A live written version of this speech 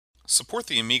Support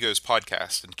the Amigos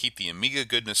podcast and keep the Amiga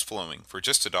goodness flowing for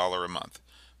just $1 a month.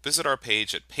 Visit our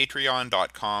page at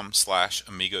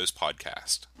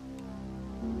patreon.com/AmigosPodcast.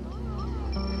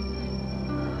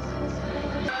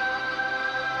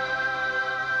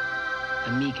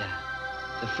 Amiga,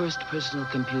 the first personal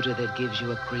computer that gives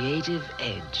you a creative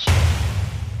edge.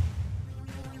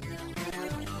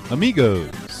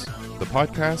 Amigos, the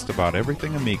podcast about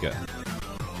everything Amiga.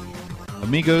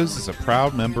 Amigos is a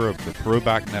proud member of the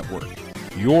Throwback Network,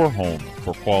 your home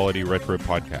for quality retro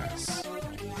podcasts.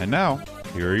 And now,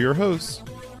 here are your hosts,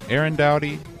 Aaron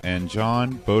Dowdy and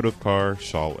John Bodovkar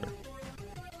Schaller.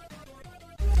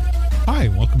 Hi,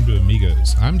 welcome to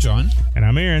Amigos. I'm John. And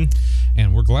I'm Aaron.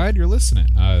 And we're glad you're listening.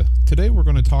 Today we're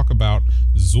going to talk about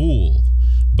Zool.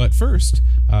 But first,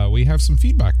 we have some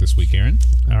feedback this week, Aaron.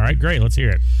 All right, great. Let's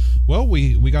hear it. Well,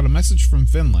 we got a message from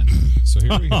Finland. So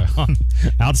here we go.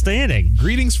 Outstanding.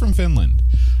 Greetings from Finland.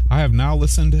 I have now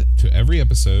listened to every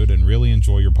episode and really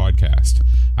enjoy your podcast.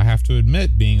 I have to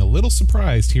admit being a little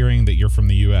surprised hearing that you're from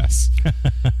the U.S.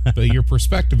 But your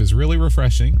perspective is really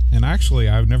refreshing, and actually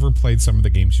I've never played some of the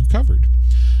games you've covered.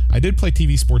 I did play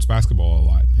TV sports basketball a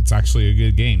lot. It's actually a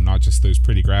good game, not just those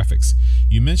pretty graphics.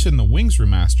 You mentioned the Wings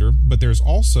remaster, but there's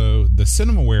also the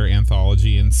Cinemaware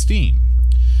anthology in Steam.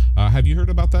 Have you heard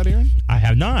about that, Aaron? I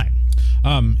have not.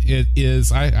 It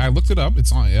is. I looked it up.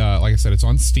 It's on. Like I said, it's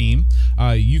on Steam.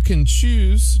 You can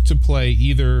choose to play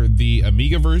either the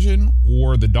Amiga version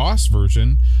or the DOS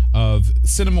version of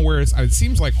Cinemaware. It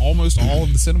seems like almost all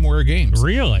of the Cinemaware games.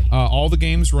 Really? All the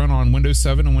games run on Windows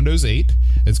 7 and Windows 8.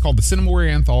 It's called the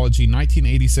Cinemaware Anthology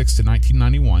 1986 to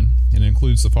 1991, and it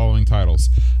includes the following titles: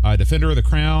 Defender of the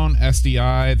Crown,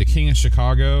 SDI, The King of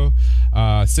Chicago,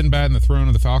 Sinbad and the Throne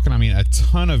of the Falcon. I mean, a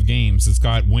ton of games. It's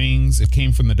got Wings, It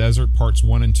Came from the Desert, Parts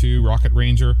 1 and 2, Rocket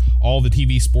Ranger, all the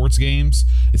TV sports games.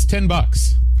 It's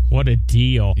 $10. What a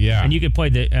deal. Yeah. And you could play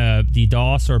the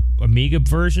DOS or Amiga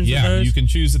versions of those? Yeah, you can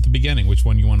choose at the beginning which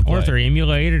one you want to play. Or if they're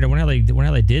emulated, or wonder how they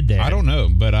did that. I don't know,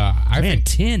 but I think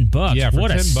 $10. Yeah, for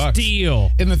what $10. A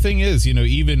steal. And the thing is,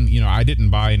 I didn't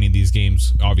buy any of these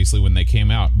games obviously when they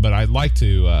came out, but I'd like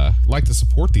to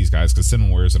support these guys because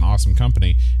Cinemaware is an awesome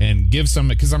company and give some,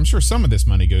 because I'm sure some of this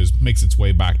money makes its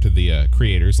way back to the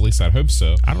creators. At least I hope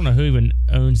so. I don't know who even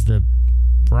owns the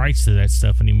rights to that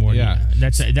stuff anymore. Yeah,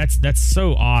 that's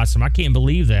so awesome. I can't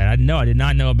believe that. I did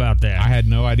not know about that. I had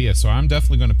no idea, so I'm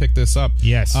definitely going to pick this up.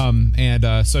 Yes.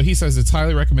 So he says it's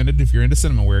highly recommended if you're into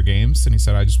Cinemaware games, and he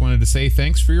said, I just wanted to say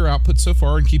thanks for your output so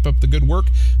far and keep up the good work.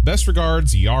 Best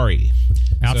regards, Yari.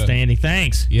 Outstanding.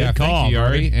 Thanks. Yeah, good call, thank you, Yari.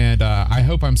 buddy. And I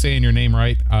hope I'm saying your name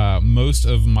right. Most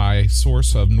of my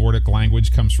source of Nordic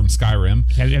language comes from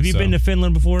Skyrim. Have you been to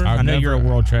Finland before? I know you're a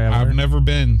world traveler. I've never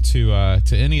been to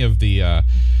any of the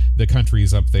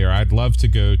countries up there. I'd love to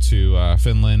go to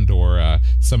Finland or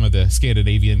some of the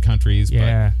Scandinavian countries,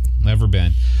 but never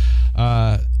been.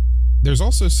 There's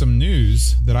also some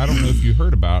news that I don't know if you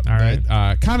heard about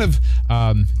that kind of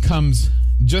comes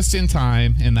just in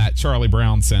time in that Charlie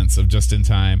Brown sense of just in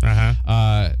time.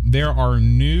 There are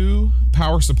new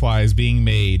power supplies being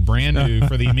made, brand new,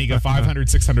 for the Amiga 500,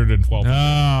 600, and 1200.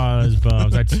 Oh, those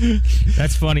bums.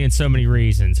 That's funny in so many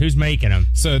reasons. Who's making them?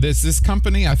 So this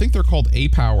company, I think they're called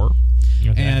A-Power.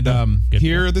 Okay. And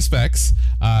here are the specs.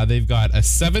 They've got a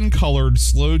 7-colored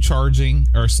slow changing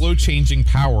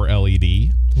power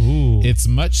LED. Ooh. It's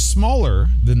much smaller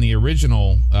than the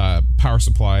original power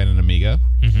supply in an Amiga.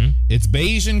 Mm-hmm. It's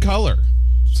beige in color,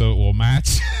 so it will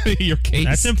match your case.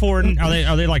 That's important. Are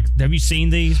they like? Have you seen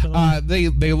these? They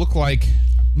look like.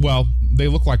 Well, they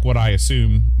look like what I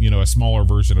assume, a smaller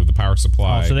version of the power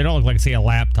supply. Oh, so they don't look like, say, a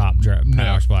laptop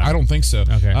power supply. I don't think so.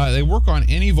 Okay. They work on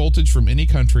any voltage from any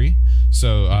country.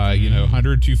 So,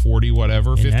 100, 240,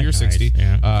 whatever, 50 or 60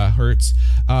 hertz.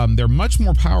 They're much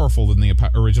more powerful than the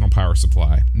original power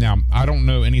supply. Now, I don't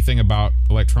know anything about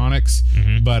electronics,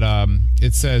 but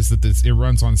it says that it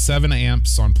runs on 7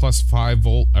 amps on plus 5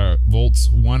 volts,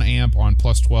 1 amp on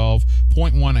plus 12,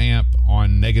 0.1 amp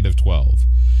on negative 12.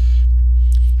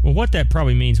 Well, what that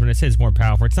probably means when it says more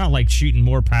powerful, it's not like shooting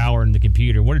more power in the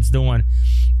computer. What it's doing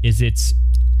is it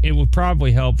would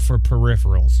probably help for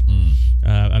peripherals.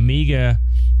 Amiga,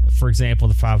 for example,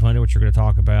 the 500, which we're going to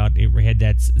talk about, it had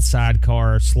that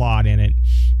sidecar slot in it,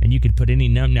 and you could put any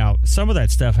Now, some of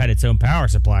that stuff had its own power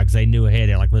supply because they knew ahead.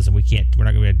 They're like, listen, we're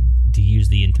not going to use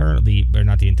the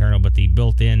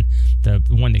built-in, the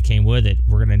one that came with it.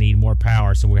 We're going to need more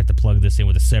power, so we have to plug this in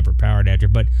with a separate power adapter.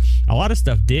 But a lot of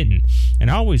stuff didn't, and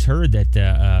I always heard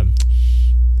that.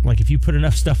 Like if you put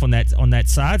enough stuff on that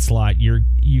side slot,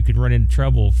 you could run into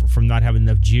trouble from not having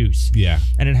enough juice. Yeah.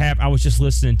 And I was just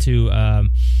listening to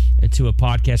to a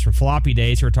podcast from Floppy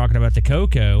Days who were talking about the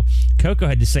Coco. Coco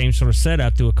had the same sort of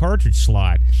setup through a cartridge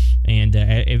slot, and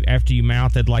after you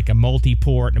mounted like a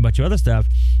multi-port and a bunch of other stuff,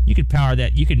 you could power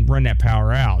that. You could run that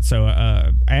power out. So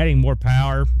adding more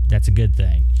power, that's a good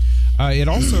thing. It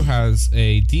also has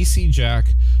a DC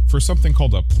jack for something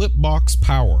called a Plip Box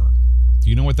Power. Do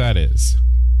you know what that is?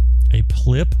 A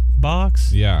Plip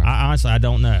box? Yeah. Honestly, I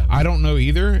don't know. I don't know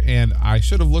either, and I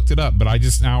should have looked it up, but I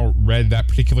just now read that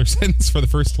particular sentence for the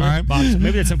first time. Box.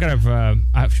 Maybe that's some kind of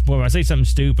I say something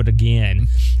stupid again,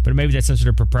 but maybe that's some sort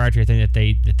of proprietary thing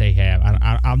that they have.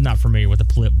 I'm not familiar with the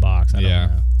Plip box. I don't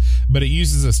know. But it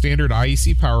uses a standard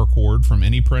IEC power cord from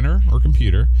any printer or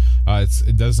computer.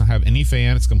 It doesn't have any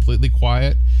fan. It's completely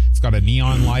quiet. It's got a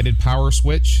neon lighted power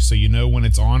switch, so you know when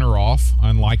it's on or off,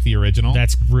 unlike the original.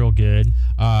 That's real good.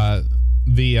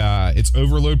 It's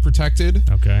overload protected.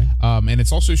 Okay. And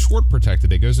it's also short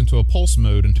protected. It goes into a pulse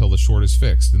mode until the short is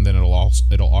fixed, and then it'll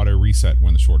auto reset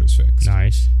when the short is fixed.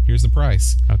 Nice. Here's the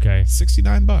price. Okay.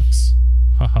 $69.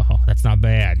 Oh, that's not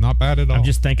bad. Not bad at all. I'm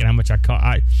just thinking how much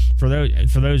for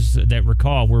those that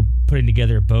recall, we're putting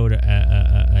together a boat,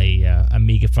 a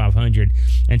Amiga 500,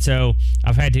 and so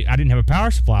I didn't have a power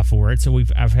supply for it, so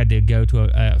I've had to go to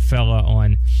a fella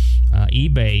on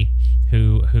eBay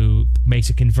who makes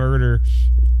a converter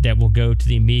that will go to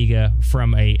the Amiga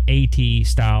from a AT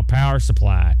style power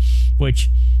supply, which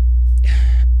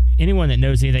anyone that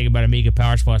knows anything about Amiga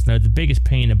power supplies knows the biggest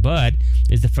pain in the butt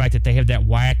is the fact that they have that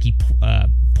wacky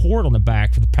port on the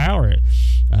back for the power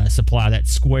supply, that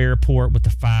square port with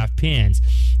the 5 pins.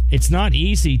 It's not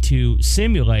easy to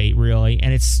simulate, really,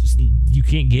 and you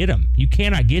can't get them. You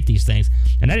cannot get these things.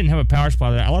 And I didn't have a power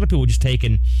supply. A lot of people just take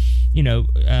and,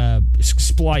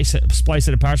 splice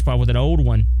at a power supply with an old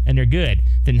one, and they're good.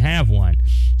 Didn't have one.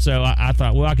 So I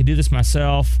thought, well, I could do this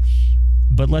myself.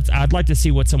 But I'd like to see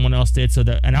what someone else did. We're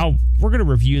going to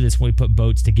review this when we put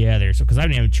boats together. So because I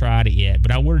haven't tried it yet,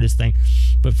 but I ordered this thing.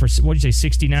 But for what did you say,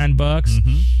 $69?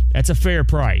 Mm-hmm. That's a fair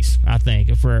price, I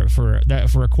think, for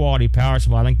a quality power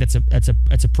supply. I think that's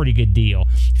a pretty good deal.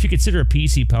 If you consider a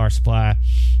PC power supply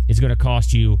is going to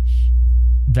cost you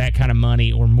that kind of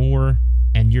money or more,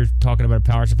 and you're talking about a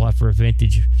power supply for a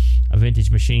vintage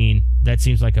machine, that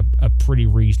seems like a pretty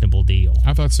reasonable deal.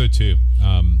 I thought so too.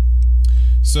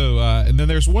 And then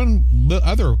there's one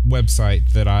other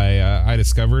website that I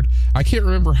discovered. I can't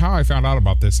remember how I found out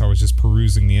about this. I was just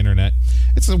perusing the internet.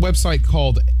 It's a website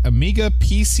called Amiga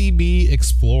PCB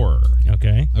Explorer.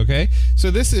 Okay. So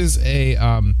this is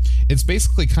it's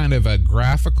basically kind of a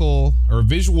graphical or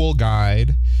visual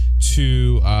guide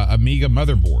to Amiga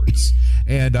motherboards.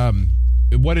 And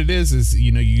what it is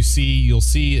you'll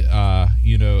see a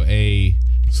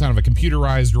kind of a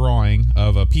computerized drawing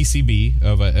of a PCB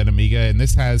of an Amiga, and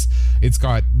it's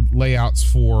got layouts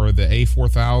for the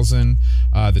A4000,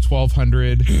 the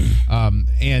 1200,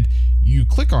 and you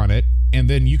click on it, and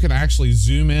then you can actually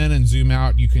zoom in and zoom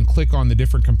out. You can click on the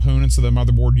different components of the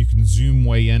motherboard. You can zoom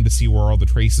way in to see where all the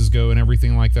traces go and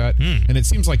everything like that. And it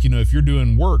seems like, if you're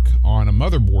doing work on a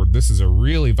motherboard, this is a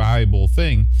really valuable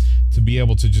thing to be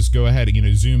able to just go ahead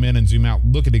and, zoom in and zoom out,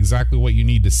 look at exactly what you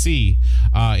need to see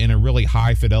in a really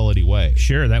high fidelity way.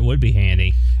 Sure, that would be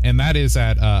handy. And that is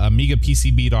at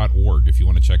amigapcb.org if you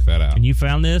want to check that out. And you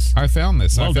found this? I found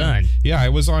this. Well done. Yeah,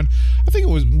 it was on, I think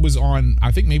it was on,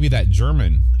 I think maybe that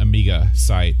German Amiga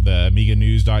site, the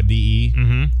amiganews.de.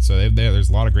 Mm-hmm. So there's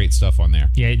a lot of great stuff on there.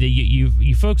 Yeah,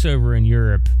 you folks over in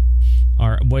Europe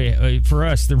for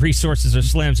us, the resources are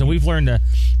slim, so we've learned to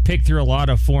pick through a lot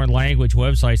of foreign language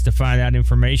websites to find out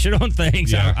information on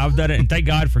things. Yeah. I've done it, and thank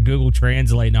God for Google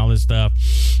Translate and all this stuff,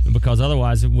 because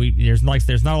otherwise there's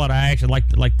not a lot of action. Like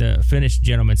the Finnish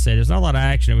gentleman said, there's not a lot of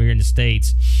action over here in the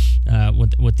States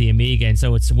with the Amiga, and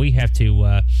so we have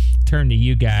to turn to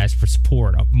you guys for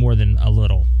support more than a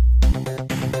little.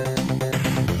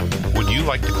 Would you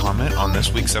like to comment on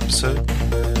this week's episode?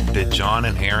 Did John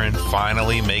and Aaron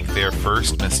finally make their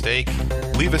first mistake?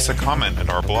 Leave us a comment at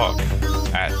our blog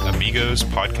at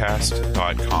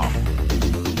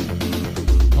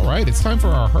amigospodcast.com. All right, it's time for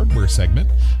our hardware segment.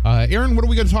 Aaron, what are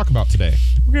we going to talk about today?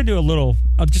 We're going to do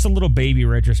just a little baby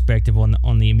retrospective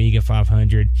on the Amiga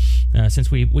 500, since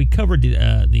we covered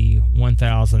the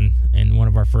 1000 in one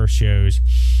of our first shows.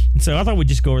 And so I thought we'd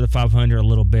just go over the 500 a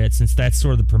little bit, since that's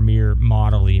sort of the premier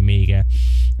model of the Amiga.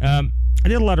 I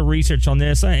did a lot of research on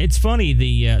this. It's funny.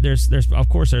 There's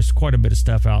quite a bit of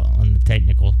stuff out on the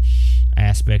technical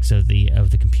aspects of the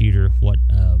computer, what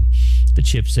the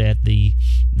chipset, the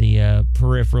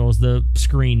peripherals, the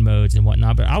screen modes, and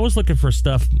whatnot. But I was looking for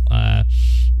stuff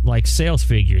like sales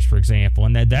figures, for example,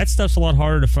 and that stuff's a lot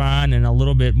harder to find and a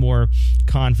little bit more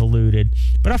convoluted.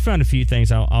 But I found a few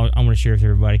things I want to share with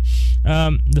everybody.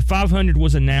 The 500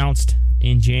 was announced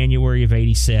in January of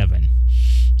 '87.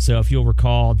 So if you'll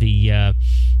recall, the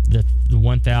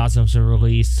 1000 was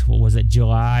released. What was it?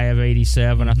 July of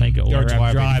 '87, I think, or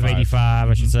July of '85,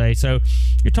 I should say. So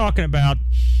you're talking about.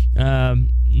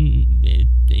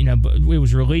 It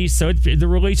was released. So the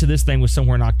release of this thing was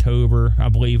somewhere in October, I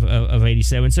believe, of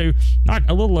 '87. So not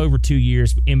a little over 2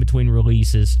 years in between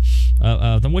releases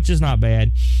of them, which is not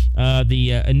bad.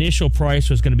 The initial price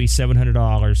was going to be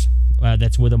 $700.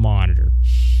 That's with a monitor.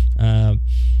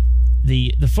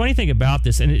 The funny thing about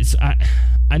this, and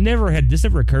I never had this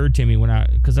never occurred to me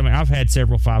because I've had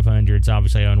several 500s.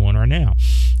 Obviously, I own one right now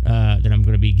that I'm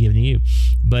going to be giving you,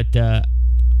 but the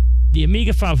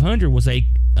Amiga 500 was a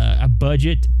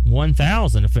budget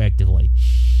 1000 effectively.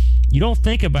 You don't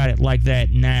think about it like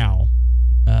that now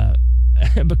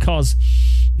because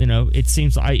it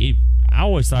seems like I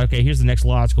always thought, okay, here's the next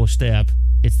logical step.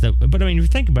 But I mean, if you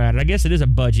think about it, I guess it is a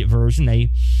budget version. They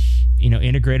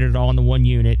integrated it all into one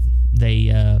unit.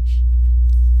 They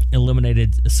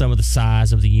eliminated some of the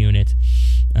size of the unit.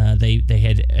 They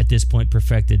had at this point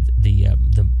perfected the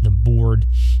board,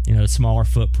 smaller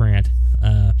footprint.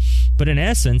 But in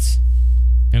essence,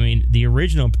 I mean, the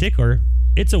original in particular,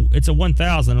 it's a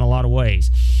 1000 in a lot of ways.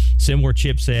 Similar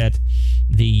chipset.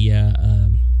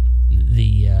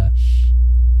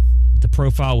 The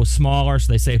profile was smaller,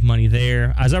 so they saved money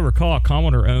there. As I recall,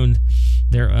 Commodore owned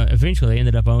their. Eventually, they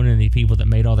ended up owning the people that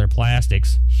made all their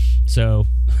plastics, so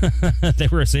they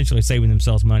were essentially saving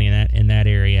themselves money in that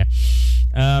area.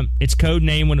 Its code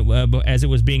name as it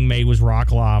was being made was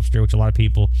Rock Lobster, which a lot of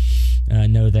people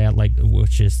know that,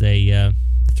 which is a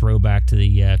throwback to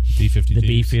the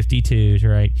B-52s,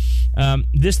 right?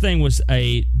 This thing was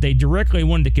they directly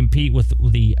wanted to compete with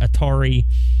the Atari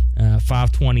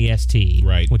 520 ST,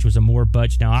 right? Which was a more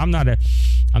budget. Now I'm not a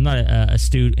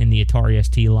astute in the Atari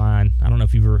ST line. I don't know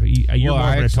if you're more of an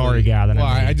Atari guy than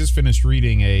I am. I just finished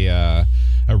reading a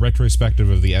retrospective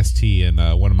of the ST in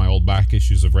one of my old back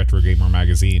issues of Retro Gamer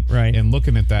magazine, right? And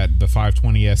looking at the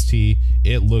 520 ST,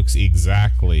 it looks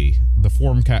exactly, the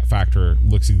form factor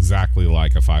looks exactly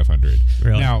like a 500.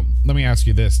 Really? Now let me ask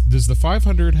you this: does the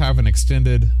 500 have an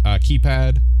extended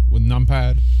keypad with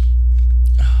numpad?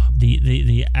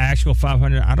 The actual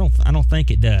 500, I don't think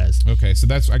it does. Okay, so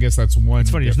I guess that's one. It's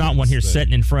funny. There's not one here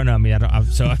sitting in front of me. But I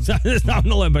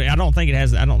don't think it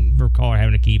has. I don't recall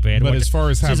having a keypad. But as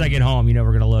soon as I get home, we're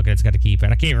going to look and it's got a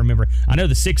keypad. I can't remember. I know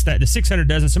the 600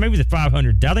 doesn't. So maybe the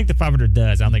 500. I think the 500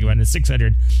 does. I don't think about it. The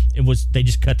 600, they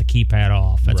just cut the keypad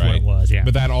off. That's what it was. Yeah.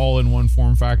 But that all-in-one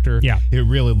form factor. Yeah. It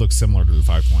really looks similar to the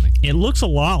 520. It looks a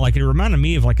lot like it. Reminded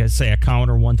me of a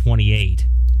Commodore 128.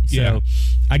 So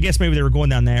I guess maybe they were going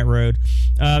down that road.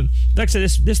 Like I said,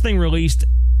 this thing released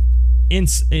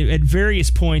at various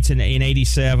points in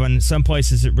 '87. Some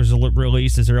places it was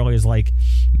released as early as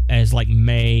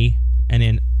May, and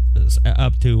then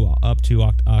up to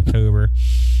October.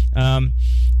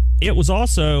 It was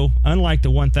also, unlike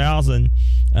the 1000,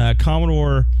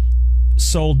 Commodore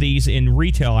sold these in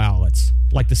retail outlets,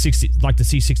 like the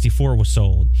C64 was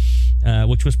sold,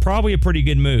 which was probably a pretty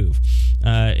good move.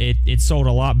 It sold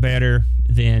a lot better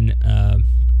than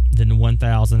the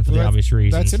 1000 for the obvious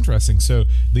reasons. That's interesting. So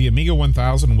the Amiga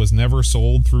 1000 was never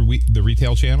sold through the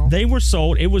retail channel? They were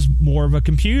sold. It was more of a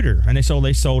computer, and they sold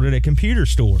it at computer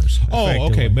stores. Oh,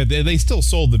 okay, but they still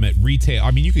sold them at retail.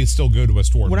 I mean, you could still go to a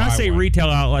store. When I say retail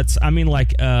outlets, I mean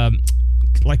like a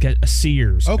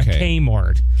Sears, a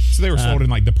Kmart. So they were sold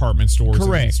in department stores,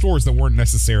 correct? Stores that weren't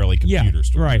necessarily computer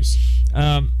stores,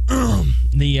 right?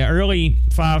 The early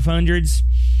 500s,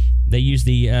 they used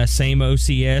the same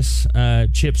OCS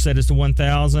chipset as the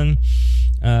 1000.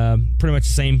 Pretty much the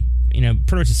same,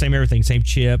 pretty much the same everything, same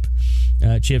chipset.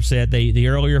 The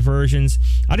earlier versions,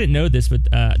 I didn't know this, but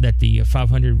that the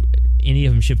 500, any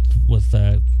of them shipped with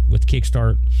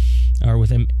Kickstart or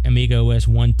with Amiga OS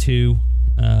 1.2.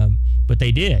 But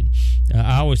they did.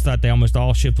 I always thought they almost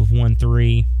all shipped with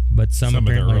 1.3, but some of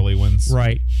the early ones,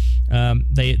 right?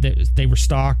 They were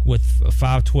stock with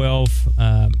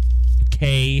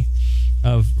 512K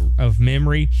of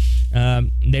memory.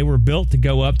 They were built to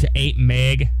go up to 8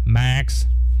 meg max,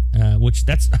 which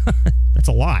that's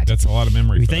a lot. That's a lot of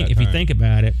memory. If you think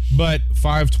about it, but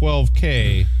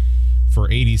 512K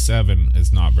for 87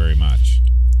 is not very much.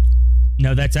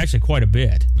 No, that's actually quite a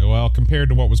bit. Well, compared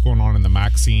to what was going on in the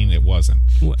Mac scene, it wasn't.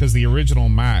 Because the original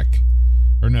Mac,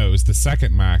 it was the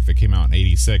second Mac that came out in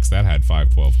 86, that had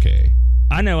 512K.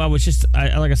 I know.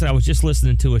 Like I said, I was just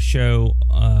listening to a show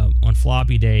on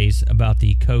Floppy Days about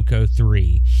the Coco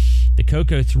 3. The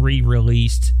Coco 3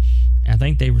 released, I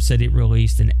think they said it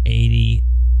released in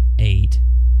 88.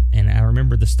 And I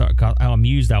remember how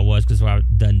amused I was because I've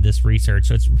done this research.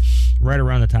 So it's right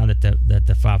around the time that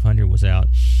the 500 was out.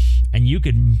 And you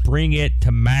could bring it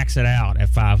to max it out at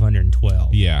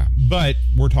 512. Yeah, but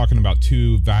we're talking about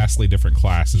two vastly different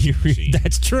classes of machine.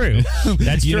 That's true.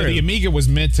 That's true. The Amiga was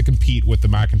meant to compete with the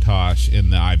Macintosh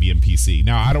and the IBM PC.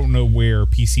 Now, I don't know where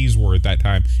PCs were at that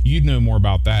time. You'd know more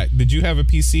about that. Did you have a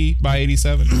PC by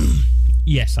 87?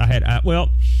 Yes, I had.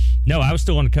 No, I was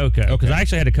still on the Coco because I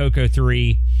actually had a Coco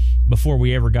 3 before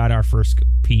we ever got our first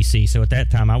PC. So at that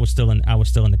time, I was still in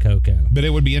the Coco. But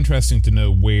it would be interesting to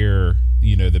know where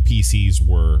the PCs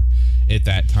were at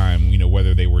that time.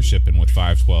 Whether they were shipping with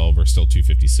 512 or still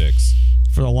 256.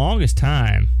 For the longest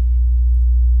time,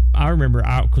 I remember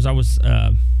because I was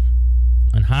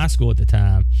in high school at the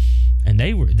time, and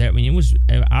they were that. I mean, it was.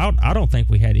 I don't think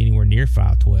we had anywhere near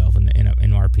 512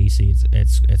 in our PC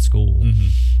at school. Mm-hmm.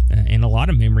 And a lot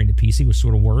of memory in the PC was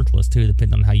sort of worthless too,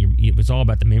 depending on how it was all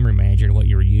about the memory manager and what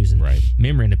you were using. Right.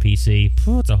 Memory in the PC,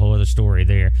 it's a whole other story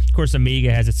there. Of course,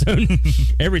 Amiga has its own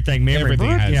everything memory.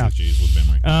 Everything has issues with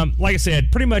memory. Like I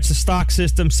said, pretty much the stock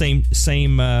system, same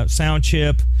sound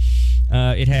chip.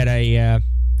 It had a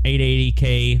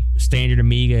 880K standard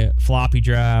Amiga floppy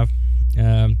drive.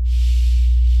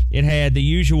 It had the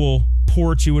usual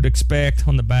ports you would expect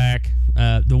on the back.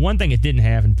 The one thing it didn't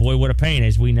have, and boy, what a pain,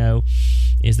 as we know,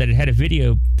 is that it had a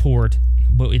video port,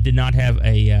 but it did not have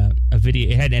a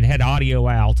video. It had audio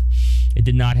out. It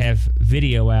did not have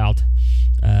video out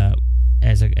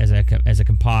as a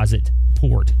composite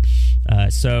port.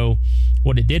 So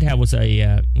what it did have was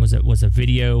a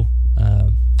video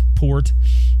port.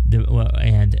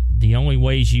 And the only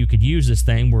ways you could use this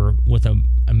thing were with a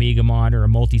Amiga monitor, a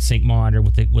multi-sync monitor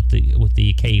with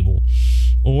the cable,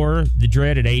 or the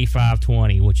dreaded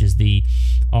A520, which is the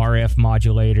RF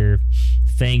modulator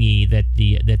thingy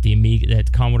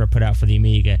that Commodore put out for the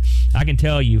Amiga. I can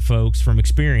tell you, folks, from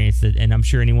experience that, and I'm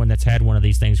sure anyone that's had one of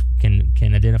these things can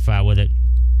identify with it.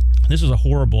 This was a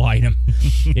horrible item.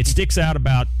 It sticks out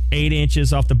about 8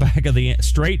 inches off the back of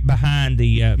straight behind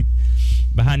the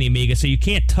Amiga, so you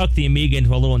can't tuck the Amiga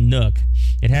into a little nook.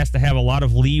 It has to have a lot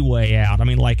of leeway out. I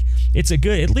mean, like, it's a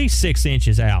good at least 6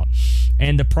 inches out.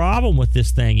 And the problem with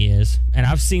this thing is, and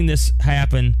I've seen this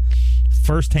happen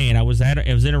firsthand. I was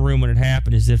in a room when it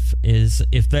happened. If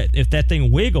that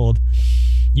thing wiggled,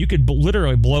 you could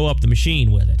literally blow up the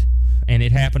machine with it. And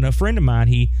it happened to a friend of mine.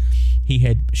 He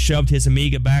had shoved his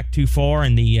Amiga back too far,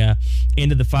 and the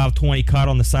end of the 520 caught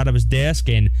on the side of his desk,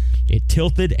 and it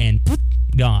tilted and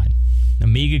gone.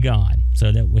 Amiga gone.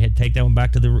 So that we had to take that one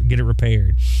back to get it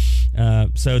repaired.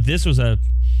 So this was a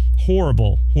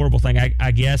horrible thing.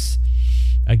 I guess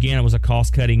again it was a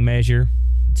cost-cutting measure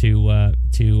to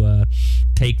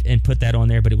take and put that on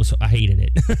there, but I hated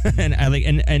it. and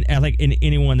I think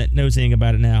anyone that knows anything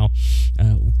about it now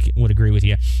would agree with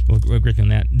you. Would agree on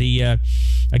that. The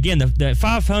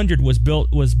 500 was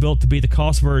built to be the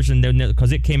cost version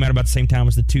because it came out about the same time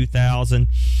as the 2000.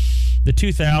 The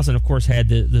 2000, of course, had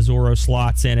the Zorro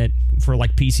slots in it for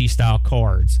like PC style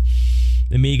cards.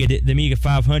 The Amiga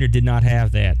 500 did not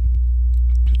have that.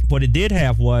 What it did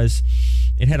have was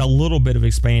it had a little bit of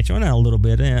expansion. Well, not a little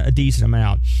bit, a decent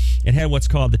amount. It had what's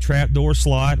called the trapdoor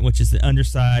slot, which is the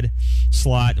underside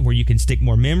slot where you can stick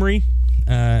more memory.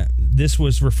 This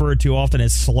was referred to often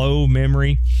as slow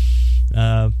memory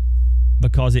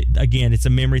because it's a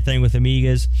memory thing with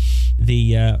Amigas.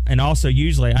 And also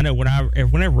usually I know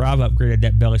whenever I've upgraded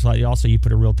that belly slot, you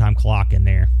put a real-time clock in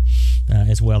there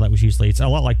as well. That was usually, it's a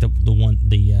lot like the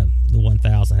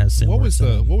 1000 has similar.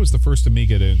 What was the first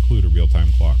Amiga to include a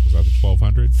real-time clock? Was that the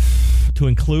 1200? To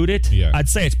include it? Yeah. I'd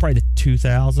say it's probably the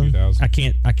 2000. I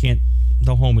can't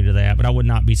don't hold me to that, but I would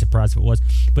not be surprised if it was.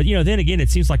 But then again, it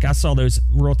seems like I saw those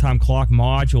real-time clock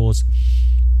modules.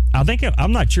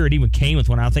 I'm not sure it even came with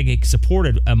one. I think it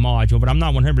supported a module, but I'm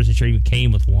not 100% sure it even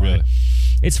came with one. Really?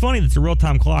 It's funny that the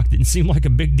real-time clock didn't seem like a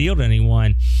big deal to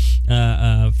anyone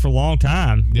for a long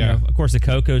time. Yeah. Of course, the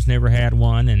Cocos never had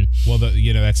one, and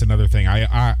that's another thing.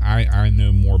 I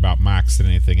know more about Macs than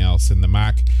anything else, and the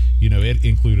Mac, it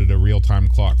included a real-time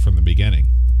clock from the beginning.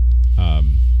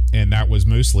 And that was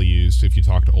mostly used, if you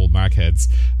talk to old Mac heads,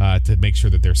 to make sure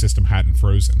that their system hadn't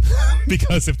frozen.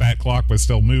 Because if that clock was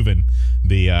still moving,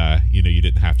 you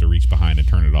didn't have to reach behind and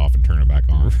turn it off and turn it back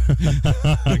on.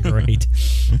 Great.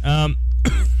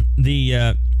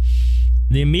 The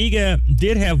Amiga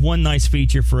did have one nice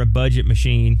feature for a budget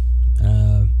machine,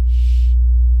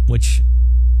 which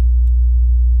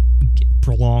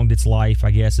prolonged its life,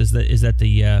 I guess, is that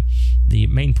the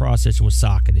main processor was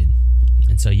socketed.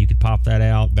 And so you could pop that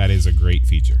out. That is a great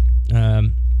feature.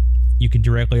 You can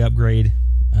directly upgrade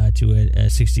to a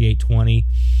 6820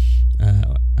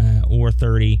 or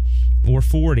 30 or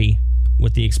 40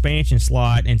 with the expansion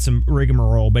slot and some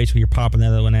rigmarole. Basically, you're popping the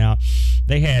other one out.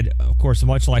 They had, of course,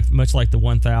 much like the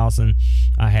 1000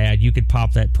 I had, you could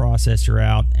pop that processor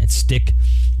out and stick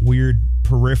weird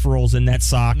peripherals in that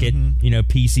socket,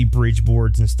 PC bridge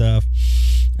boards and stuff,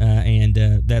 and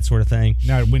that sort of thing.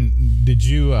 Now, when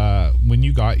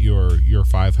you got your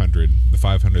 500, the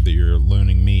 500 that you're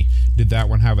loaning me, did that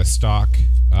one have a stock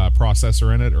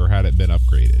processor in it, or had it been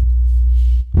upgraded?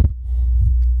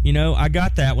 I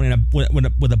got that one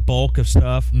with a bulk of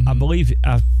stuff. I believe,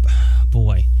 I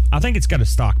think it's got a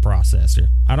stock processor.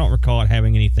 I don't recall it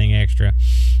having anything extra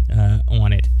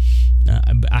on it.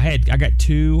 I got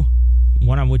two,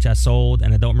 one of which I sold,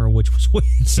 and I don't remember which was which.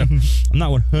 So I'm not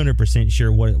 100%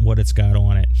 sure what it's got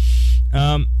on it.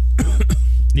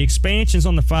 The expansions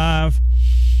on the 5,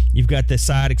 you've got the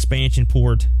side expansion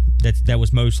port that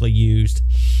was mostly used.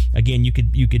 Again, you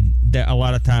could a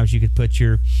lot of times you could put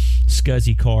your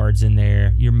SCSI cards in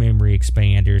there, your memory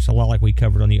expanders, a lot like we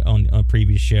covered on a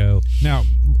previous show. Now,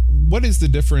 what is the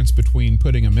difference between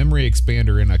putting a memory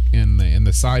expander in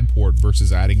the side port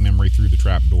versus adding memory through the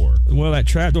trapdoor? Well, that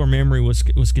trapdoor memory was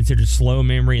considered slow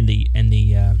memory, and the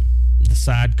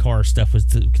sidecar stuff was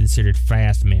considered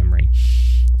fast memory.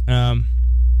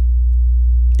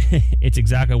 It's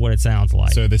exactly what it sounds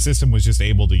like. So the system was just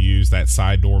able to use that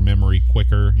side door memory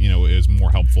quicker. It was more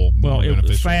helpful. More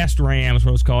beneficial. Fast RAM is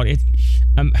what it's called. We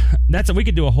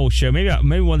could do a whole show. Maybe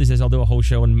one of these days I'll do a whole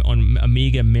show on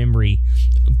Amiga memory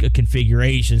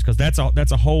configurations, because that's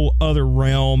a whole other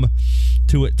realm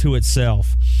to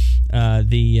itself.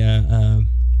 It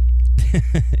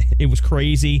was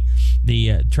crazy.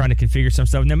 Trying to configure some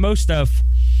stuff. Now most stuff,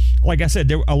 like I said,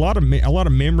 there were a lot of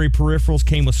memory peripherals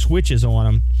came with switches on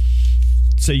them,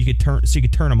 so you could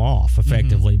turn them off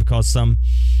effectively, because some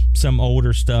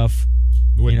older stuff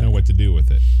wouldn't know what to do with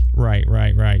it. Right.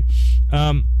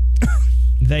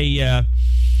 The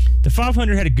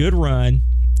 500 had a good run.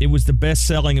 It was the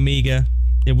best-selling Amiga.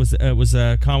 It was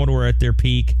Commodore at their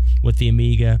peak with the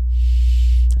Amiga.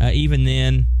 Even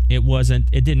then,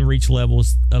 it didn't reach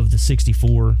levels of the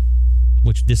 64,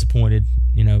 which disappointed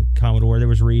Commodore. There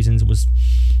was reasons.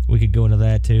 We could go into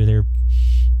that too.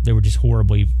 They were just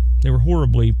horribly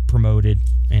promoted,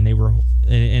 and the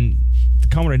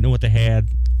Commodore didn't know what they had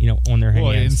on their hands.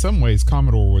 Well, in some ways,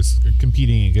 Commodore was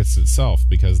competing against itself,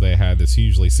 because they had this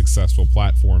hugely successful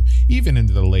platform. Even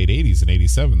into the late 80s and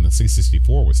 87, the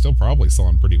C64 was still probably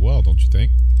selling pretty well, don't you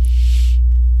think?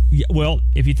 Yeah, well,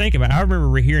 if you think about it, I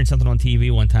remember hearing something on TV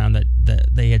one time that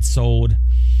they had sold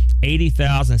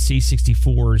 80,000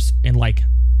 C64s in like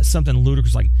something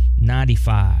ludicrous like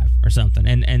 95 or something,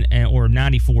 and or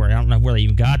 94. I don't know where they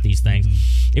even got these things.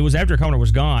 It was after Commodore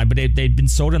was gone, but they'd been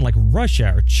sold in like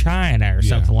Russia or China or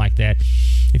something like that.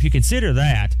 If you consider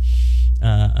that,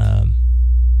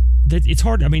 it's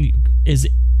hard. I mean, is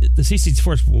the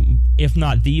C64, if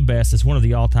not the best, it's one of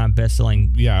the all-time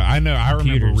best-selling. Yeah, I know. I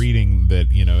computers. remember reading that.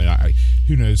 And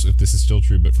who knows if this is still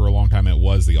true, but for a long time it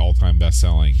was the all-time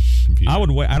best-selling computer.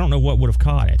 I don't know what would have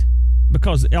caught it,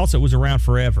 because also it was around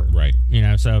forever. Right.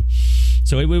 So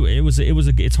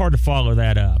it's hard to follow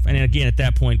that up. And again, at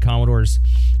that point, Commodore's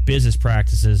business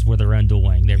practices were their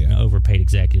undoing. They're overpaid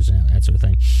executives and that sort of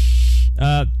thing.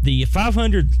 The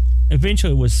 500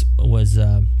 eventually was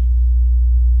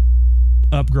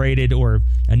upgraded, or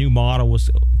a new model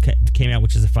came out,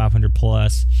 which is a 500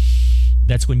 plus.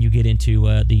 That's when you get into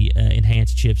the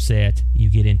enhanced chipset. You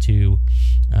get into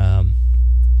a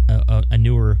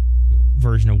newer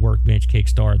version of Workbench,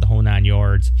 Kickstart, the whole 9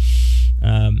 yards.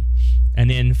 And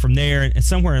then from there,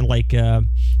 somewhere in like I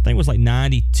think it was like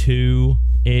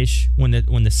 92-ish when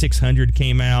the 600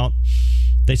 came out,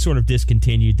 they sort of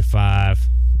discontinued the 5.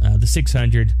 The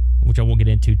 600, which I won't get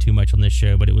into too much on this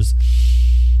show, but it was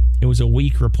a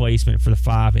weak replacement for the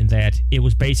 5 in that it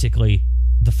was basically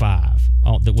the 5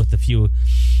 with the few.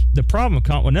 The problem,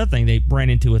 another thing they ran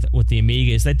into with the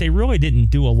Amiga is that they really didn't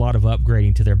do a lot of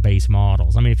upgrading to their base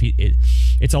models. I mean,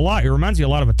 it's a lot. It reminds me a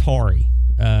lot of Atari.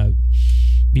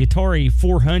 The Atari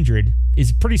 400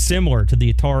 is pretty similar to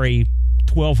the Atari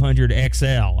 1200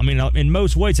 XL. I mean, in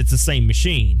most ways, it's the same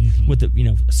machine with the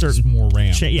certain just more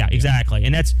RAM. Yeah, exactly,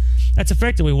 and that's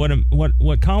effectively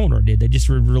what Commodore did. They just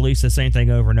released the same thing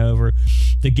over and over.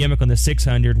 The gimmick on the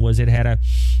 600 was it had a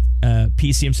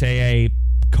PCMCIA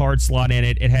card slot in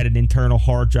it. It had an internal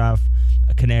hard drive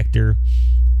connector,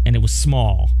 and it was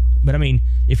small. But I mean,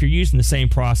 if you're using the same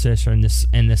processor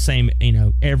and the same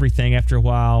everything, after a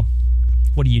while,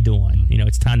 what are you doing?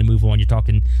 It's time to move on. You're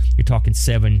talking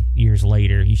 7 years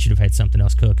later. You should have had something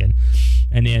else cooking.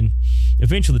 And then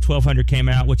eventually the 1200 came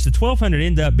out, which the 1200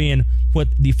 ended up being what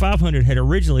the 500 had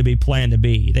originally been planned to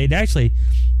be.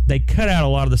 They cut out a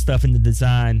lot of the stuff in the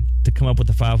design to come up with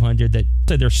the 500 that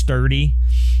so they're sturdy.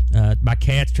 My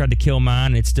cats tried to kill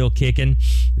mine, and it's still kicking.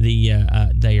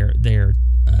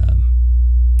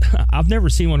 I've never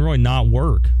seen one really not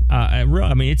work. I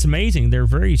mean, it's amazing. They're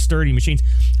very sturdy machines.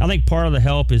 I think part of the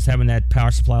help is having that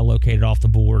power supply located off the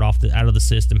board, out of the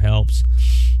system helps.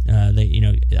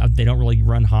 They don't really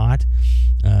run hot.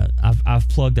 I've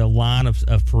plugged a line of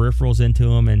peripherals into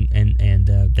them,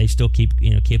 and they still keep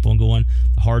on going.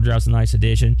 The hard drive's a nice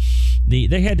addition.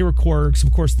 They had their quirks.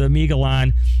 Of course, the Amiga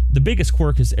line, the biggest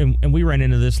quirk is, and we ran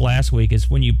into this last week, is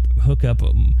when you hook up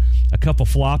a couple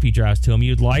floppy drives to them,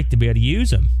 you'd like to be able to use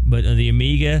them. But the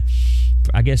Amiga,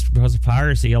 I guess because of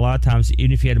piracy, a lot of times,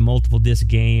 even if you had a multiple disc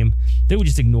game, they would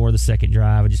just ignore the second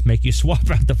drive and just make you swap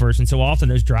out the first. And so often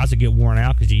those drives would get worn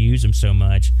out because you use them so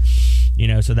much.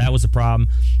 So that was the problem.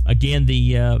 Again,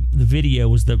 the video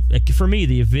was for me,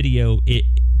 the video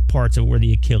parts of where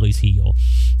the Achilles heel.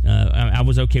 I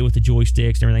was okay with the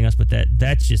joysticks and everything else, but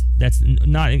that's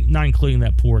not including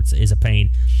that ports is a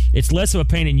pain. It's less of a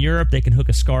pain in Europe. They can hook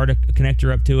a SCART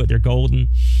connector up to it. They're golden.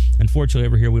 Unfortunately,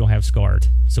 over here we don't have SCART,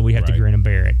 so we have to grin and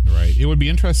bear it. Right. It would be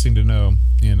interesting to know,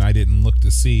 and I didn't look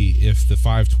to see if the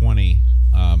 520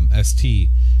 ST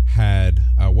had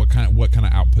what kind of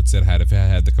outputs it had, if it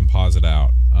had the composite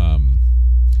out,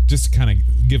 just to kind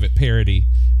of give it parity,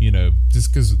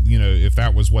 just because if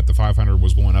that was what the 500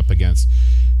 was going up against,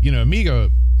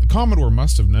 Commodore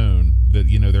must have known that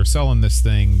they're selling this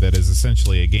thing that is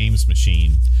essentially a games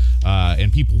machine,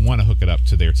 and people want to hook it up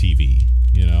to their TV.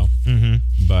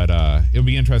 Mm-hmm. But it'll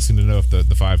be interesting to know if the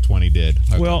 520 did.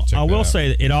 Well, I will say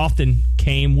that it often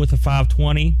came with a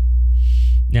 520.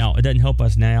 Now, it doesn't help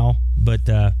us now, but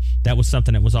that was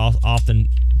something that was often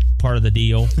part of the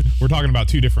deal. We're talking about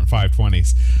two different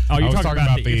 520s. Oh, you're talking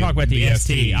about the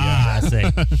ST. Yeah. I see.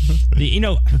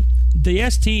 The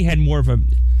ST had more of a,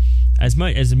 as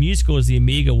much as musical as the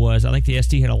Amiga was, I think the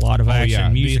ST had a lot of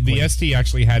action musically. The ST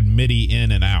actually had MIDI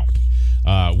in and out.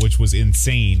 Which was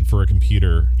insane for a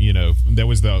computer. That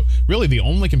was really the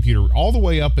only computer all the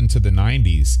way up into the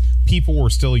 90s. People were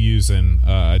still using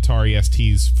Atari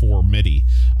STs for MIDI.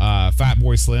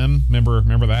 Fatboy Slim,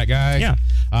 remember that guy?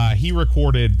 Yeah. He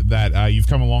recorded that "You've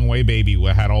Come a Long Way, Baby"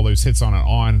 had all those hits on it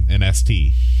on an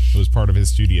ST. It was part of his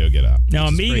studio get up. Now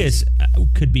Amigas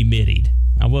could be MIDI'd.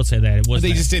 I will say that it was.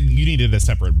 They just didn't. You needed a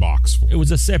separate box for it. It was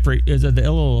a separate. It was a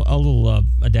little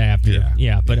adapter.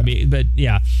 Yeah. But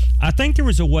I think there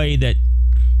was a way that.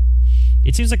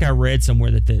 It seems like I read somewhere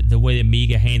that the way the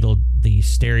Amiga handled the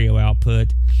stereo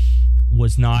output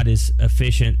was not as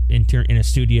efficient in a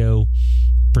studio.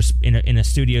 In a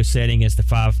studio setting as the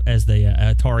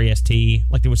Atari ST,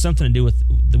 like there was something to do with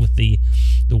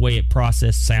the way it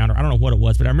processed sound, or I don't know what it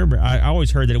was, but I remember I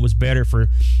always heard that it was better for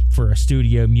a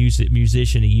studio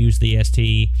musician to use the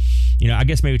ST. I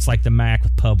guess maybe it's like the Mac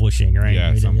with publishing, right?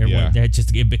 Yeah,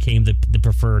 it became the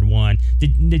preferred one.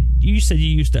 Did you said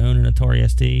you used to own an Atari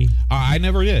ST? I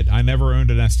never did. I never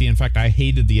owned an ST. In fact, I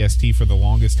hated the ST for the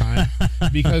longest time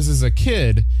because as a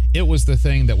kid, it was the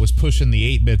thing that was pushing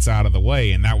the 8-bits out of the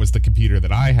way, and that was the computer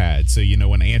that I had. So,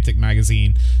 when Antic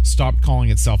magazine stopped calling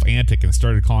itself Antic and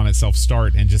started calling itself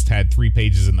Start and just had 3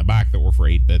 pages in the back that were for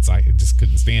 8-bits, I just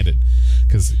couldn't stand it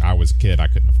because I was a kid. I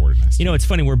couldn't afford an ST. It's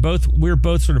funny. We're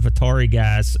both sort of Atari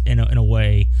guys in a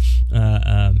way.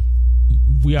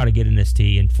 We ought to get an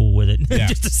ST and fool with it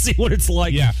just to see what it's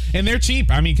like. Yeah, and they're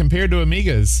cheap. I mean, compared to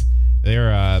Amigas,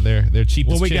 they're cheap.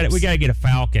 Well, we got to get a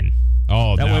Falcon.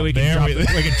 Oh, that way we can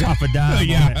drop a dime.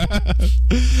 Yeah.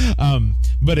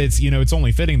 But it's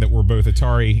only fitting that we're both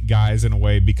Atari guys in a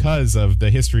way because of the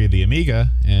history of the Amiga,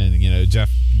 and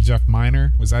Jeff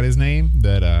Miner, was that his name?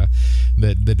 That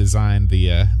designed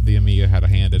the Amiga, had a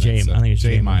hand in it. So. I think it's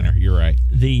Jay Miner. You're right.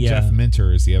 Jeff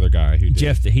Minter is the other guy who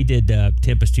did. He did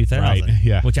Tempest 2000, right?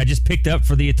 Yeah, which I just picked up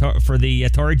for the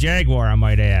Atari Jaguar, I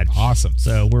might add. Awesome.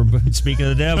 So we're speaking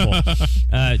of the devil.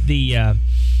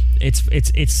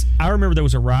 I remember there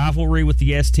was a rivalry with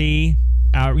the ST.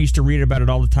 I used to read about it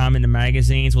all the time in the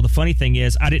magazines. Well, the funny thing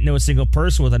is, I didn't know a single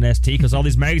person with an ST because all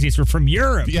these magazines were from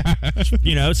Europe.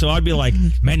 Yeah. So I'd be like,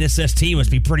 man, this ST must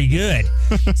be pretty good.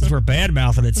 Since we're bad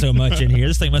mouthing it so much in here,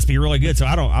 this thing must be really good. So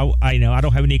I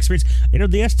don't have any experience.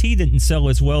 The ST didn't sell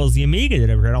as well as the Amiga did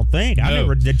ever. I don't think.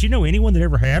 No. Did you know anyone that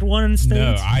ever had one in the States?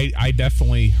 No, I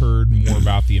definitely heard more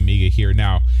about the Amiga here.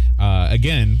 Now,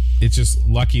 again, it's just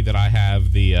lucky that I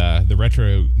have the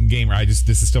retro gamer. This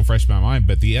is still fresh in my mind.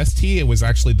 But the ST, it was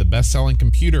actually the best-selling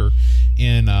computer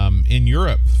in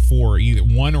Europe for either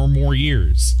 1 or more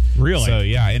years. Really? So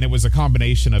yeah, and it was a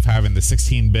combination of having the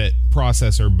 16-bit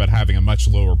processor but having a much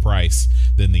lower price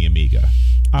than the Amiga.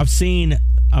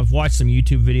 I've watched some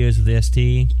YouTube videos of the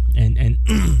ST and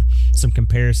some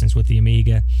comparisons with the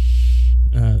Amiga.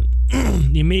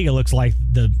 The Amiga looks like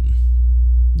the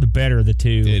better of the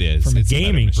two. It is from a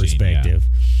gaming perspective.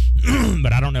 Yeah.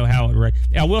 But I don't know how it.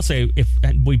 I will say, if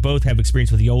we both have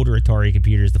experience with the older Atari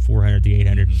computers, the 400, the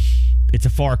 800. It's a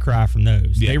far cry from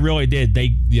those. Yeah. They really did. They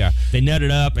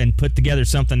nutted up and put together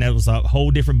something that was a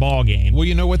whole different ball game. Well,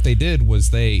 you know what they did was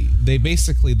they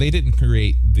basically didn't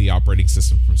create the operating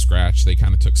system from scratch. They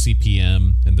kind of took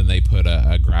CP/M and then they put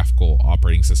a graphical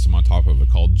operating system on top of it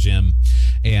called GEM.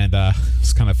 And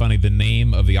it's kind of funny. The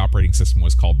name of the operating system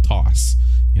was called TOS.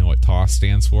 You know what TOS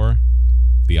stands for?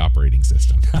 The operating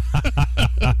system.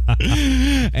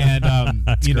 And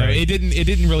you know, it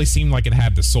didn't really seem like it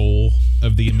had the soul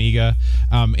of the Amiga,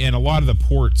 and a lot of the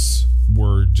ports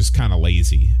were just kind of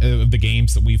lazy. The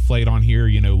games that we've played on here,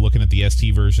 you know, looking at the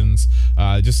ST versions,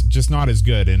 just not as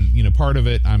good. And you know, part of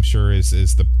it, I'm sure, is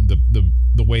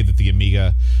the way that the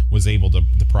Amiga was able to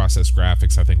process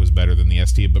graphics, I think, was better than the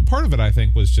ST. But part of it, I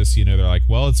think, was just, you know, they're like,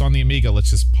 well, it's on the Amiga, let's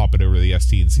just pop it over to the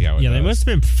ST and see how it does. Yeah, they must have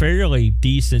been fairly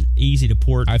decent, easy to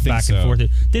port back and forth.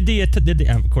 Did the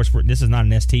of course, this is not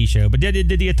an ST show, but did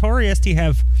the Atari ST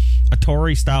have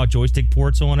Atari style joystick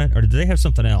ports on it, or did they have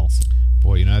something else?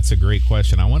 Boy, you know, that's a great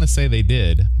question. I want to say they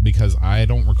did, because I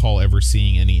don't recall ever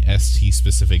seeing any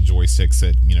ST-specific joysticks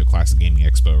at, you know, Classic Gaming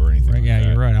Expo or anything like that.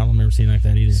 You're right. I don't remember seeing like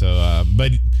that either. So,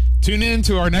 but tune in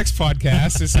to our next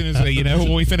podcast as soon as we, you know,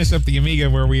 when we finish up the Amiga,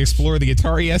 where we explore the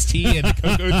Atari ST and the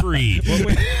Coco 3.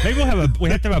 Well, maybe we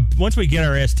have to have once we get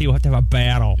our ST, we'll have to have a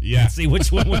battle. Yeah. And see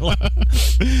which one we'll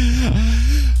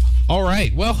All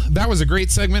right. Well, that was a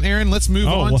great segment, Aaron. Let's move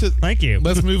on to... Thank you.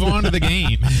 Let's move on to the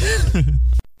game.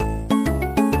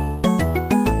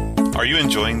 Are you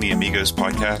enjoying the Amigos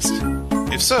podcast?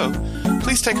 If so,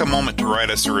 please take a moment to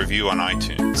write us a review on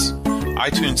iTunes.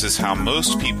 iTunes is how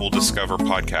most people discover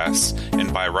podcasts,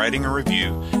 and by writing a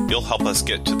review, you'll help us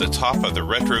get to the top of the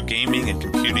retro gaming and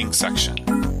computing section.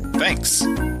 Thanks!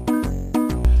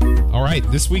 All right,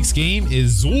 this week's game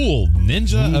is Zool,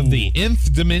 Ninja of the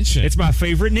Nth Dimension. It's my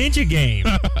favorite ninja game,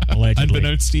 allegedly.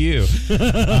 Unbeknownst to you.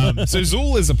 So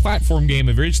Zool is a platform game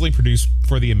originally produced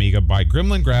for the Amiga by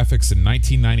Gremlin Graphics in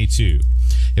 1992.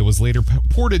 It was later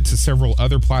ported to several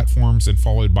other platforms and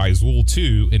followed by Zool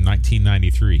 2 in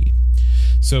 1993.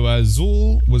 So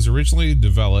Zool was originally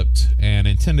developed and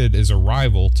intended as a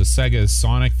rival to Sega's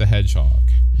Sonic the Hedgehog.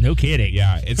 No kidding.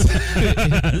 Yeah, it's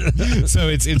so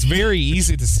it's very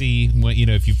easy to see when, you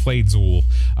know, if you played Zool,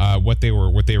 what they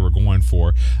were going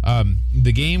for.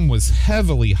 The game was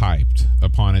heavily hyped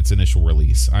upon its initial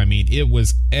release. I mean, it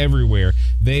was everywhere.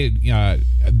 They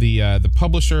the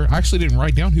publisher, I actually didn't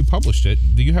write down who published it.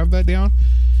 Do you have that down?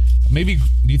 Maybe,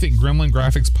 do you think Gremlin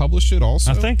Graphics published it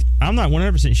also? I'm not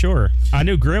 100% sure. I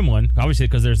knew Gremlin, obviously,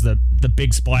 because there's the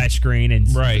big splash screen and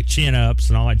the chin-ups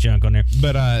and all that junk on there.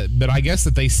 But I guess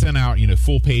that they sent out, you know,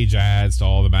 full-page ads to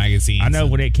all the magazines. I know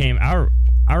when it came out.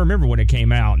 I remember when it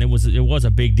came out, and it was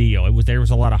a big deal. There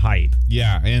was a lot of hype.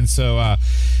 Yeah, and so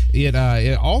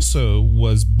it also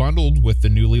was bundled with the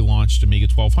newly launched Amiga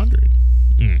 1200.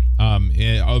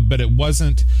 But it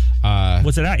wasn't.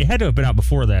 Was it out? It had to have been out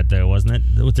before that, though, wasn't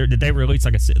it? Did they release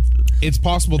like a? It's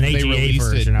possible that they released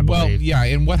version, it. Well, yeah,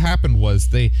 and what happened was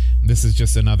this is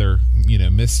just another, you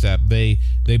know, misstep. They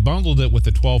bundled it with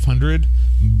the 1200,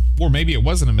 or maybe it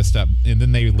wasn't a misstep, and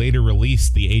then they later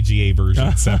released the AGA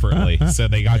version separately. So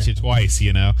they got you twice,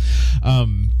 you know.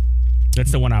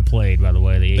 That's the one I played, by the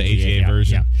way, the AGA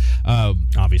version. Yeah.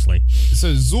 Obviously.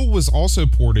 So Zool was also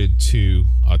ported to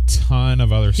a ton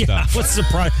of other stuff. I was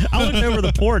surprised. I looked over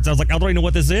the ports. I was like, I don't even know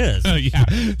what this is. Yeah.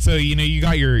 So, you know, you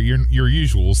got your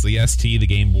usuals, the ST, the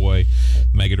Game Boy,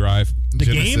 Mega Drive, the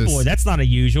Genesis. Game Boy, that's not a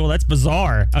usual. That's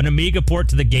bizarre. An Amiga port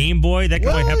to the Game Boy? That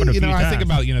could only happen a few times. I think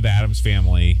about, you know, the Addams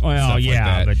Family. Well,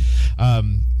 yeah. Like that.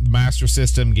 Master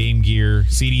System, Game Gear,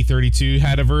 CD32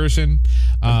 had a version.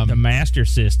 The Master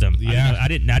System. Yeah. I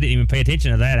didn't even pay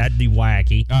attention to that. That'd be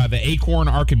wacky. The Acorn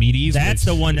Archimedes. That's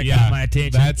the one that caught my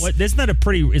attention.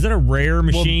 Is that a rare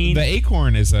machine? Well, the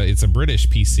Acorn it's a British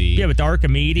PC. Yeah, but the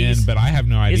Archimedes. But I have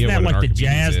no idea. Isn't that what like the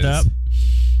jazzed up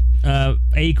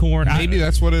Acorn? Maybe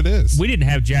that's what it is. We didn't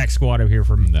have Jack Squad over here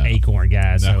from Acorn,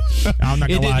 guys. No. So I'm not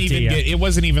gonna lie to you. It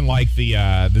wasn't even like the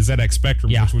ZX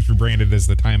Spectrum, which was rebranded as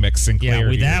the Timex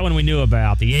Sinclair. Yeah, that one we knew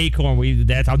about. The Acorn,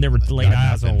 I've never laid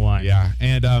eyes on one. Yeah,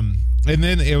 and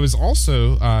then it was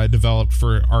also developed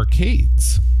for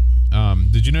arcades.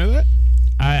 Did you know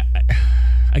that?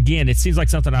 Again, it seems like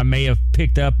something I may have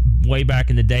picked up way back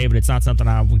in the day, but it's not something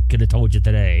I could have told you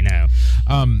today. No.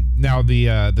 Now the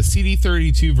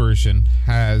CD32 version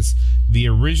has the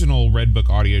original Red Book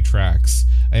audio tracks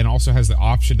and also has the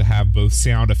option to have both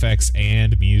sound effects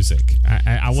and music.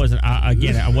 I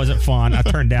wasn't fun. I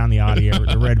turned down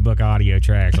the Red Book audio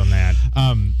tracks on that.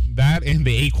 That and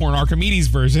the Acorn Archimedes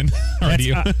version are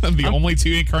the only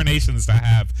two incarnations to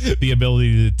have the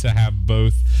ability to have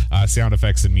both sound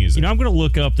effects and music. I'm going to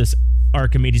look up this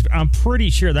Archimedes. I'm pretty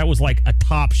sure that was like a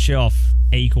top shelf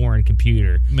Acorn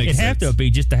computer. It'd have to be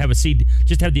just to have a CD,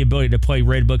 just to have the ability to play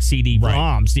Red Book CD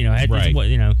ROMs.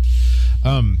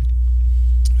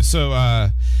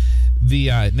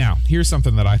 Now here's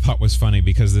something that I thought was funny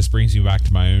because this brings me back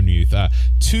to my own youth.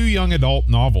 2 young adult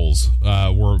novels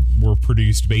were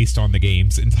produced based on the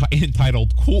games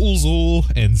entitled Cool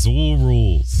Zool and Zool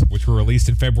Rules, which were released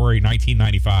in February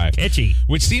 1995. Catchy.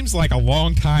 Which seems like a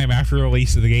long time after the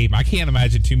release of the game. I can't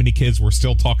imagine too many kids were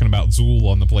still talking about Zool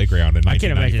on the playground in 1995. I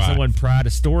can't imagine someone pried a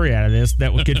story out of this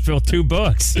that could fill 2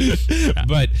 books.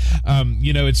 But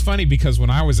it's funny because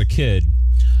when I was a kid,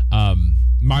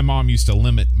 my mom used to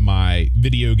limit my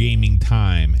video gaming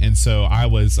time, and so I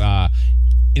was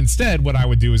instead what I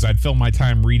would do is I'd fill my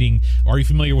time reading. Are you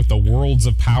familiar with the Worlds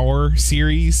of Power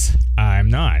series? I'm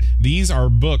not. These are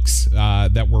books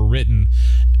that were written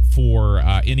for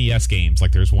NES games.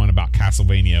 Like there's one about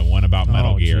Castlevania, one about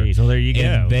Metal Gear. Geez. Well, there you go.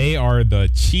 And they are the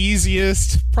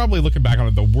cheesiest, probably looking back on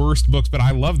it, the worst books, but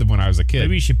I loved them when I was a kid.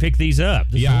 Maybe you should pick these up.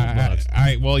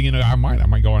 I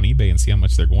might go on eBay and see how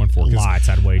much they're going for. Lots,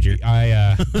 I'd wager.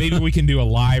 Maybe we can do a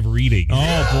live reading.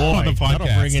 Oh boy, on the podcast.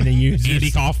 That'll bring in the users.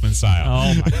 Andy Kaufman style.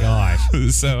 Oh my gosh.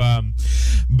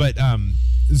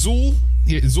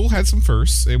 Zool had some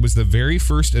firsts. It was the very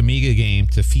first Amiga game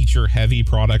to feature heavy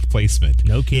product placement.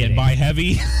 No kidding. And by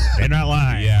heavy, they're not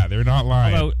lying. Yeah, they're not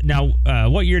lying. Although, now,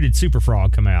 what year did Super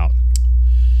Frog come out?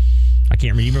 I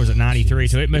can't remember. Was it 93?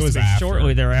 So it must have been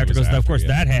shortly thereafter, because of course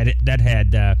that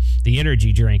had the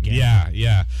energy drink in it.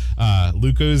 Yeah.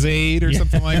 Lucozade or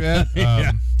something like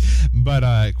that. But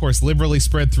of course, liberally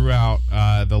spread throughout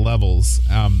the levels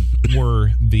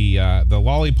were the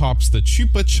lollipops, the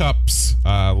Chupa Chups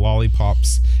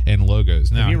lollipops and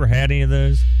logos. Now, have you ever had any of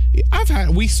those?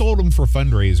 We sold them for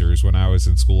fundraisers when I was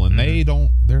in school, and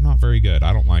they're not very good.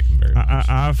 I don't like them very much.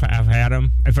 I've had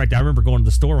them. In fact, I remember going to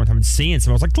the store one time and seeing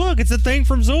some. I was like, look, it's a thing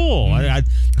from Zool.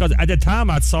 Because at the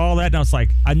time I saw that and I was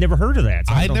like, I'd never heard of that.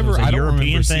 So I don't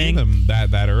remember seeing them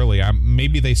that early.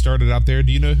 Maybe they started out there.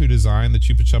 Do you know who designed the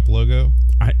Chupa Chup logo?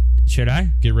 Should I?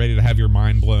 Get ready to have your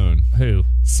mind blown. Who?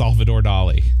 Salvador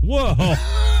Dali. Whoa.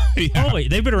 Yeah. Holy,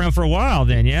 they've been around for a while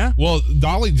then, yeah? Well,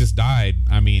 Dali just died.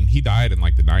 I mean, he died in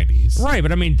like the 90s. Right,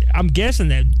 but I mean, I'm guessing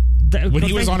that when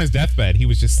he was on his deathbed, he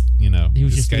was just, he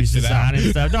was just designing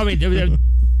stuff. No, I mean,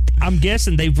 I'm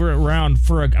guessing they were around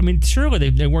for surely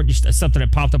they weren't just something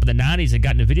that popped up in the 90s and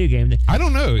got in a video game. I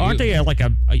don't know. Aren't they I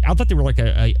thought they were like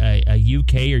a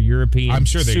UK or European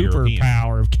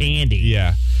superpower of candy.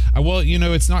 Yeah. Well,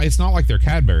 it's not like they're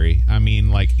Cadbury. I mean,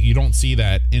 like, you don't see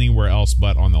that anywhere else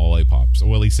but on the lollipops.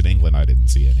 Well, at least in England, I didn't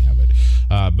see any of it.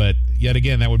 But yet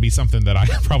again, that would be something that I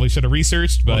probably should have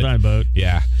researched. But, well done, Boat.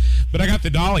 Yeah. But I got the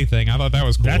Dolly thing. I thought that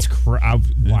was cool. That's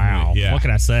wow. Yeah. What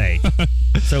can I say?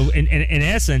 So, in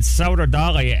essence, Salvador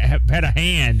Dali had a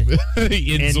hand in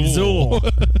Zool.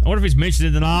 I wonder if he's mentioned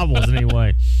in the novels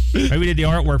anyway. Maybe he did the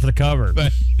artwork for the cover.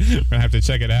 But we're going to have to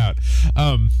check it out.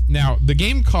 Now, the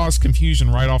game caused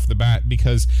confusion right off the bat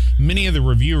because many of the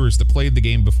reviewers that played the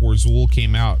game before Zool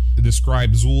came out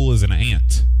described Zool as an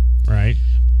ant. Right.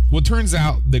 Well, it turns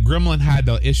out that Gremlin had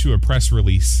to issue a press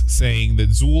release saying that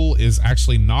Zool is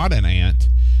actually not an ant,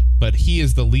 but he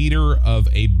is the leader of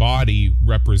a body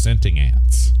representing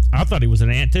ants. I thought he was an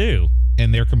ant too.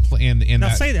 And they're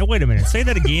say that. Wait a minute. Say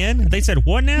that again. They said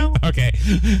what now? Okay.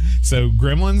 So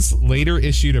Gremlins later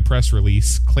issued a press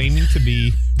release claiming to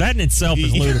be that in itself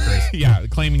is ludicrous. Yeah,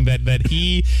 claiming that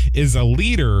he is a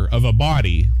leader of a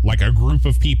body, like a group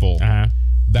of people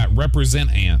that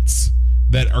represent ants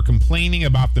that are complaining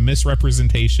about the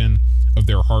misrepresentation of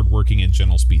their hardworking and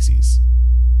gentle species.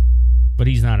 But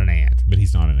he's not an ant.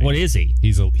 What is he?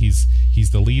 He's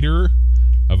the leader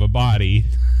of a body.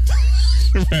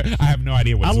 I have no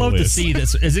idea what Zool is. I love to see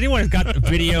this. Has anyone got the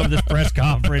video of this press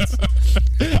conference?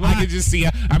 I can just see.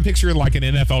 I'm picturing like an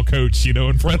NFL coach,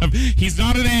 in front of. He's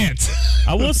not an ant.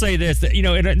 I will say this: that,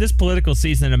 in this political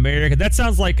season in America, that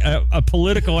sounds like a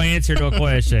political answer to a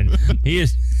question.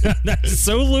 That's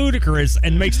so ludicrous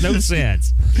and makes no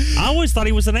sense. I always thought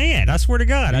he was an ant. I swear to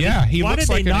God. Why did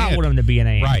they not want him to be an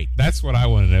ant? Right. That's what I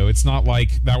want to know. It's not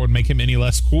like that would make him any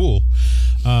less cool.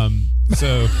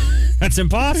 So that's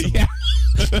impossible. Yeah.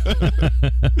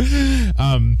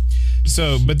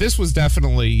 But this was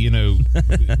definitely,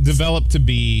 developed to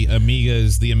be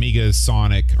the Amiga's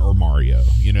Sonic or Mario.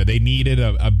 They needed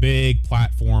a big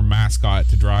platform mascot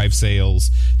to drive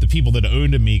sales. The people that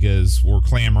owned Amigas were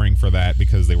clamoring for that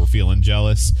because they were feeling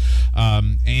jealous.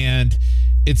 And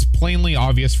it's plainly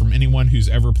obvious from anyone who's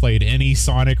ever played any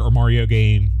Sonic or Mario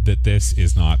game that this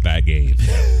is not that game.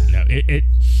 No,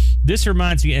 this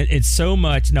reminds me. It's so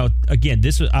much. No, again,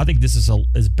 I think this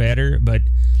is better, but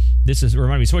this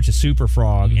reminds me so much of Super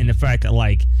Frog in the fact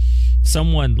that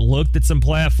someone looked at some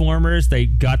platformers, they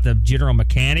got the general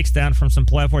mechanics down from some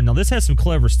platform. Now this has some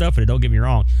clever stuff in it. Don't get me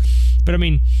wrong, but I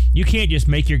mean, you can't just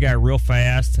make your guy real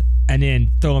fast and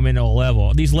then throw him into a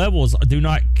level. These levels do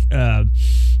not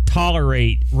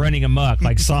tolerate running amok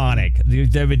like Sonic.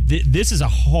 This is a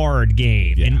hard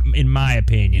game, in my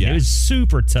opinion. It was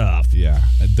super tough. Yeah,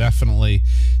 definitely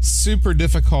super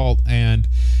difficult, and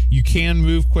you can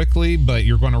move quickly, but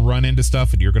you're going to run into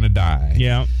stuff and you're going to die.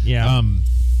 Yeah.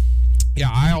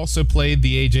 I also played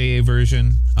the AJA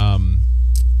version.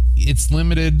 It's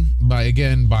limited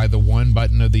by the one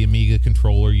button of the Amiga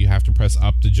controller. You have to press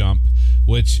up to jump,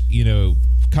 which,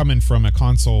 coming from a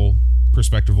console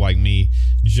perspective like me,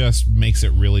 just makes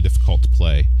it really difficult to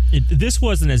play. This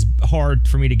wasn't as hard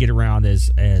for me to get around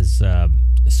as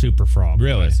Super Frog.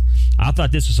 Really? I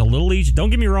thought this was a little easy. Don't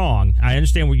get me wrong. I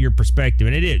understand what your perspective,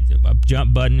 and it is a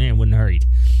jump button and it wouldn't hurt.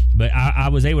 But I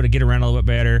was able to get around a little bit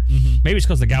better. Mm-hmm. Maybe it's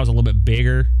because the guy was a little bit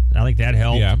bigger. I think that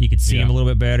helped. Yeah. You could see him a little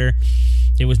bit better.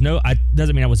 It was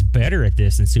doesn't mean I was better at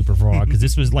this than Super Frog, because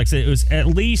this was, like I said, it was at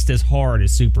least as hard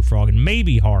as Super Frog and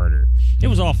maybe harder. It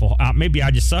was awful. Maybe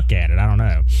I just suck at it. I don't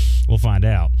know. We'll find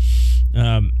out.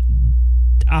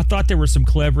 I thought there were some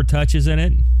clever touches in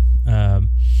it.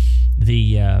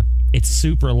 It's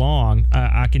super long.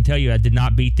 I can tell you I did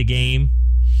not beat the game,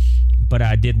 but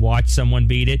I did watch someone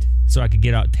beat it so I could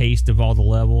get a taste of all the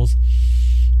levels.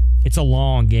 It's a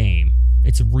long game.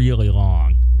 It's really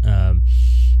long.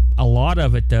 A lot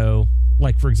of it, though,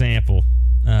 like, for example,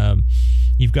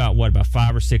 you've got, about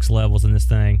 5 or 6 levels in this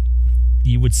thing.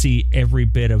 You would see every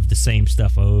bit of the same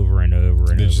stuff over and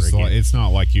over and over again. It's not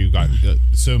like you got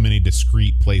so many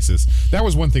discrete places. That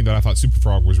was one thing that I thought Super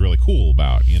Frog was really cool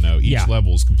about. Each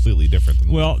level is completely different than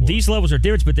the one before. These levels are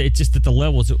different, but it's just that the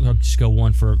levels just go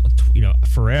on for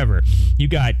forever.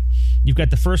 Mm-hmm. You've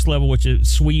got the first level, which is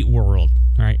Sweet World.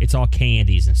 Right, it's all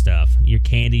candies and stuff. Your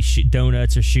candy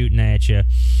donuts are shooting at you.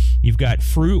 You've got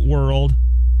Fruit World,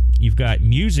 you've got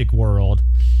Music World,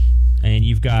 and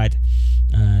you've got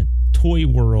Toy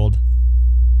World,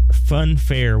 Fun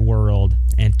Fair World,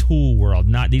 and Tool World.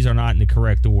 These are not in the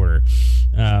correct order.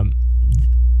 I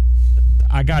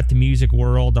got the Music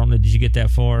World. I don't know, did you get that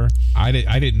far? I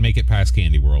didn't make it past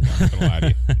Candy World. I'm not gonna lie to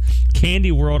you.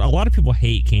 Candy World. A lot of people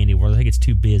hate Candy World. I think it's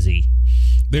too busy.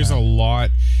 There's a lot.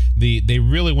 They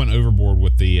really went overboard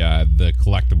with the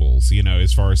collectibles.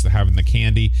 As far as having the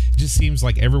candy, it just seems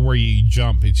like everywhere you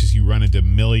jump, it's just you run into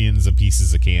millions of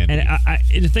pieces of candy.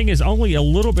 And the thing is, only a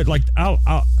little bit. Like I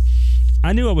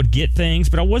knew I would get things,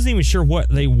 but I wasn't even sure what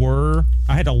they were.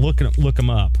 I had to look them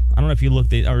up. I don't know if you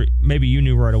looked at, or maybe you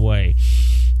knew right away.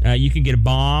 You can get a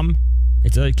bomb.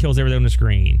 It kills everything on the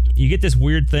screen. You get this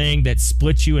weird thing that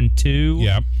splits you in two.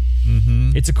 Yep.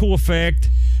 Mm-hmm. It's a cool effect.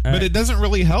 But it doesn't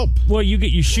really help. Well,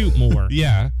 you shoot more.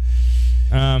 Yeah.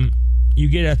 You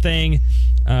get a thing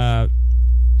that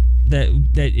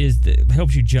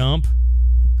helps you jump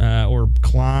or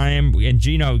climb, and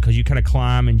because you kind of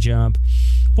climb and jump.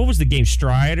 What was the game,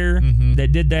 Strider,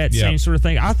 that did that same sort of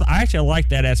thing? I actually liked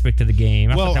that aspect of the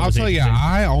game. I'll tell you,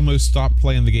 I almost stopped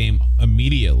playing the game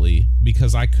immediately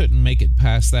because I couldn't make it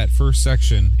past that first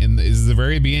section. Is the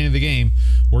very beginning of the game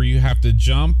where you have to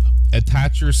jump,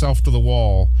 attach yourself to the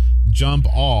wall, jump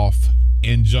off,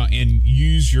 and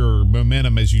use your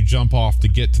momentum as you jump off to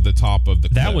get to the top of the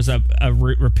cliff. That was a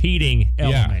repeating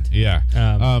element. Yeah.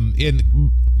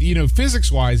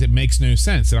 Physics-wise, it makes no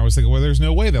sense. And I was thinking, well, there's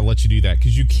no way they'll let you do that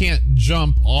because you can't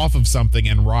jump off of something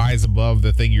and rise above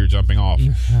the thing you're jumping off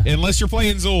unless you're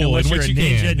playing Zool, unless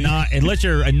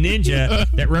you're a ninja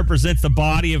that represents the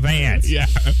body of ants. Yeah.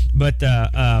 But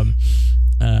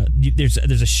there's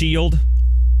a shield,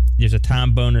 there's a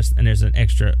time bonus, and there's an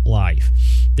extra life.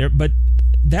 But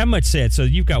that much said, so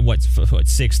you've got what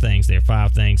 6 things there,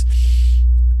 5 things.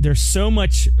 There's so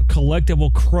much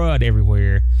collectible crud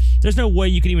everywhere. There's no way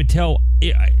you can even tell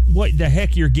what the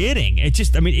heck you're getting. It's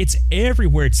just, it's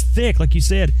everywhere. It's thick, like you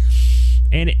said.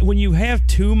 And when you have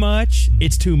too much,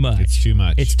 it's too much. It's too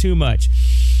much. It's too much.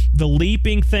 The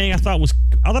leaping thing, I thought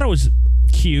it was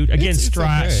cute. Again,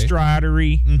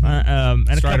 Stridery. Mm-hmm.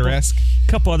 And Strider-esque. A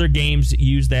couple other games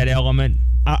use that element.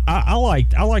 I like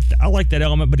that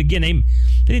element, but again,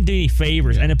 they They didn't do any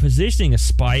favors. And the positioning of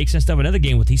spikes and stuff. Another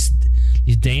game with these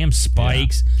damn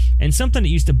spikes. And something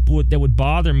that would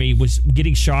bother me was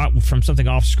getting shot from something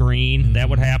off screen. That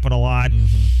would happen a lot.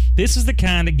 This is the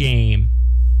kind of game,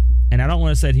 and I don't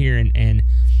want to sit here and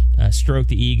stroke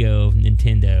the ego of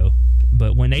Nintendo,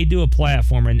 but when they do a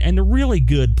platformer, and they're really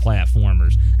good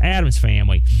platformers, Addams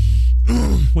Family,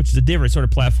 which is a different sort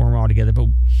of platformer altogether, but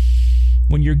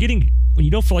when you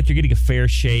don't feel like you're getting a fair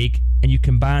shake, and you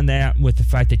combine that with the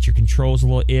fact that your control's a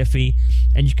little iffy,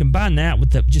 and you combine that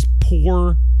with the just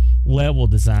poor level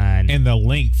design. And the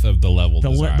length of the level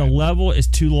design. The level is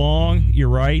too long, you're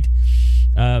right.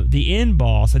 The end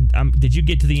boss, did you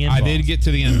get to the end boss? I did get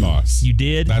to the end boss. You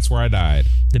did? That's where I died.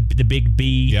 The big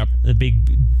bee. Yep. The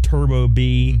big turbo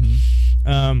bee.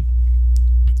 I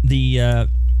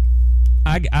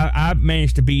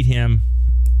managed to beat him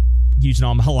using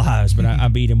all my lives, but I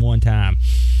beat him one time.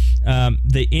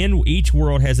 Each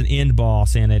world has an end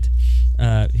boss in it.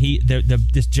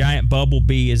 This giant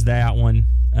bumblebee is that one.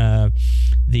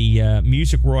 The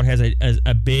music world has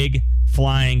a big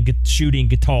flying shooting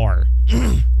guitar.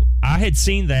 I had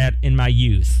seen that in my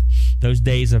youth. Those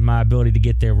days of my ability to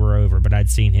get there were over, but I'd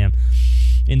seen him.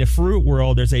 In the fruit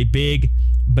world, there's a big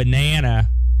banana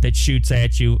that shoots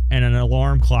at you and an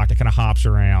alarm clock that kind of hops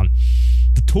around.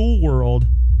 The tool world,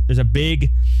 there's a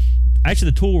big...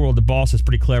 Actually, the tool world, the boss is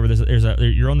pretty clever.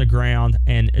 You're on the ground,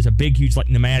 and there's a big, huge, like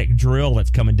pneumatic drill that's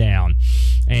coming down,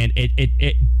 and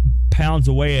it pounds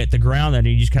away at the ground, and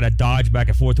you just kind of dodge back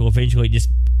and forth till eventually it just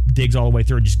digs all the way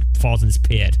through and just falls in this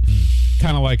pit.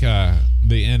 Kind of like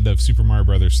the end of Super Mario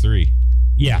Brothers 3.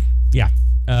 Yeah.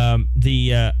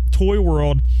 The toy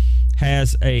world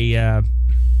has a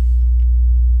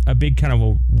big kind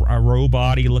of a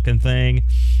robot-y looking thing.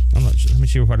 I'm not sure, let me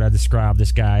see what I describe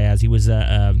this guy as. He was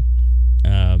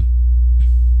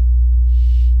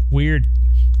weird.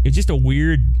 It's just a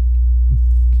weird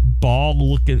ball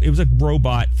looking. It was a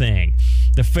robot thing.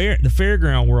 The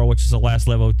fairground world, which is the last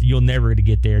level, you'll never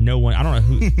get there. No one. I don't know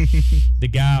who the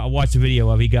guy I watched the video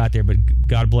of. He got there, but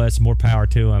God bless, more power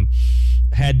to him.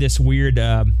 Had this weird.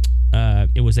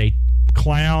 It was a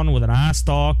clown with an eye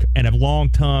stalk and a long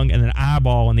tongue and an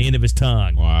eyeball on the end of his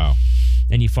tongue. Wow.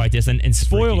 And you fight this. And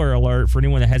spoiler alert for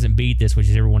anyone that hasn't beat this, which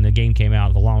is everyone, the game came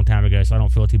out a long time ago, so I don't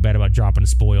feel too bad about dropping a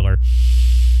spoiler.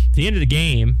 At the end of the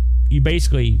game,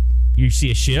 you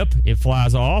see a ship. It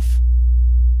flies off.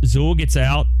 Zool gets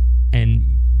out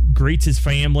and greets his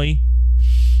family,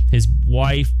 his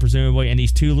wife, presumably, and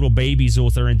these two little baby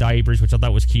Zools that are in diapers, which I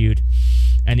thought was cute.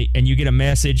 And you get a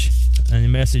message, and the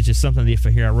message is something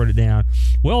here. I wrote it down.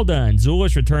 Well done. Zool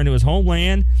has returned to his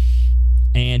homeland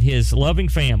and his loving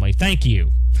family. Thank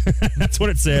you. That's what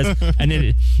it says. And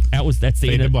then that's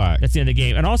the end of the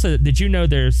game. And also, did you know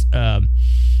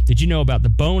about the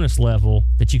bonus level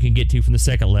that you can get to from the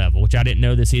second level? Which I didn't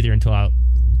know this either until I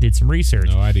did some research.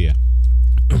 No idea.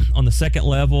 On the second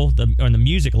level, on the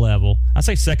music level, I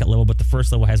say second level, but the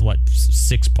first level has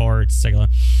 6 parts. Second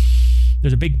level.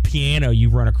 There's a big piano you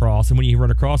run across, and when you run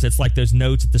across, it's like those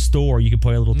notes at the store. You can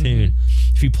play a little tune.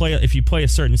 If you play a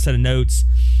certain set of notes,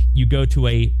 you go to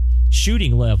a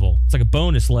shooting level. It's like a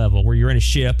bonus level where you're in a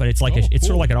ship, and it's like it's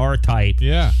sort of like an R-type.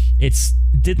 Yeah, it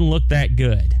didn't look that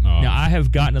good. Oh. Now I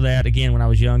have gotten to that again when I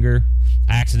was younger,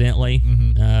 accidentally.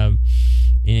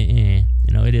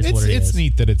 It is what it is. It's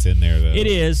neat that it's in there, though. It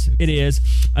is.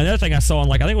 Another thing I saw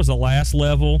I think it was the last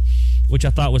level, which I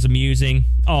thought was amusing.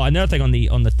 Oh, another thing on the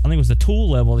I think it was the tool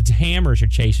level. It's hammers are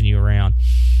chasing you around,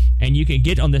 and you can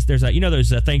get on this. There's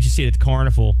those things you see at the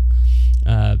carnival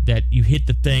that you hit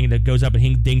the thing that goes up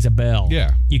and dings a bell.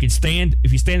 Yeah. You can stand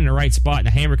if you stand in the right spot and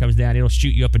the hammer comes down, it'll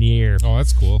shoot you up in the air. Oh,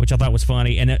 that's cool. Which I thought was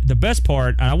funny. And the best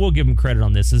part, and I will give him credit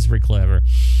on this. This is very clever.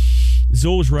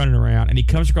 Zool's running around, and he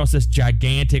comes across this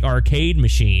gigantic arcade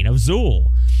machine of Zool.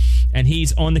 And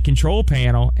he's on the control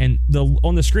panel, and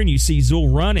on the screen you see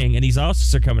Zool running, and these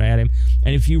officers are coming at him.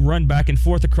 And if you run back and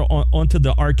forth onto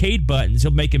the arcade buttons,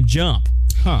 he'll make him jump.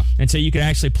 Huh. And so you can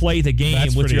actually play the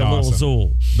game with your little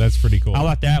Zool. That's pretty cool. I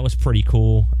thought that was pretty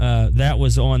cool. That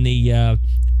was on the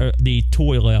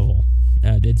toy level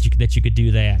that you could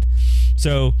do that.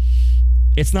 So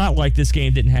it's not like this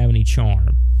game didn't have any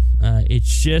charm.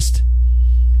 It's just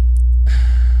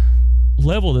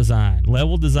level design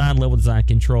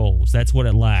controls. That's what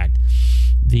it lacked.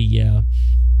 It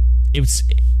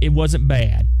wasn't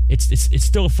bad. It's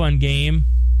still a fun game.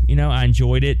 I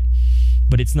enjoyed it,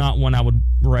 but it's not one I would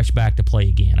rush back to play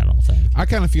again. I don't think. I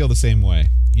kind of feel the same way.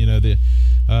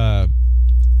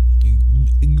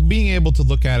 Being able to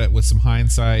look at it with some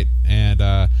hindsight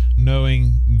and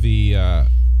knowing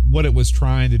what it was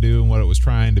trying to do and what it was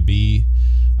trying to be.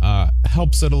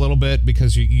 helps it a little bit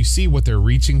because you see what they're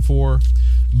reaching for.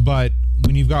 But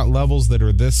when you've got levels that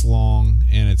are this long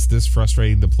and it's this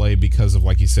frustrating to play because of,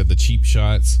 like you said, the cheap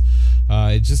shots,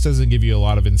 it just doesn't give you a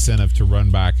lot of incentive to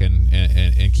run back and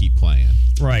keep playing.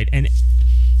 Right. And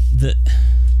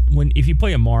if you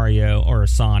play a Mario or a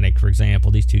Sonic, for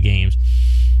example, these two games,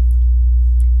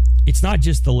 it's not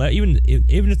just even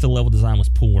if the level design was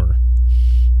poor,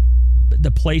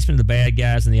 the placement of the bad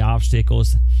guys and the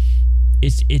obstacles,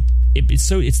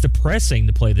 it's depressing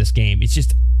to play this game. It's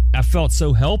just, I felt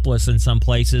so helpless in some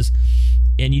places,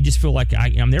 and you just feel like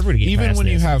I'm never going to get even past when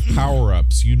this. You have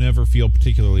power-ups, you never feel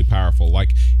particularly powerful.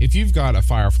 Like if you've got a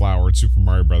Fire Flower in Super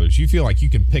Mario Brothers, you feel like you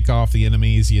can pick off the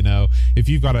enemies. If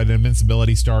you've got an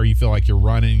invincibility star, you feel like you're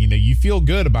running. You feel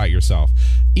good about yourself.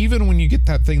 Even when you get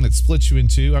that thing that splits you in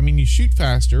two, I mean, you shoot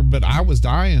faster, but I was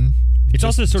dying. It's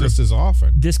also sort just of as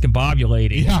often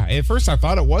discombobulating. Yeah, at first I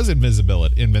thought it was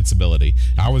invincibility.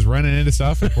 I was running into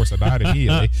stuff, and of course I died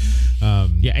immediately.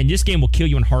 Yeah, and this game will kill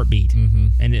you in a heartbeat. Mm-hmm.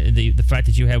 And the fact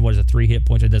that you have 3 hit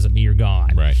points, that doesn't mean you're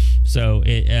gone. Right. So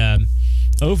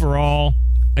overall,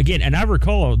 again, and I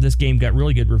recall this game got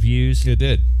really good reviews. It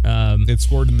did. It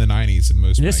scored in the 90s in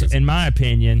most magazines. In my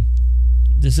opinion,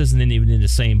 this isn't even in the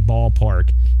same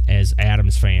ballpark as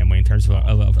Addams Family in terms of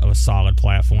a solid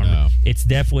platformer. No. It's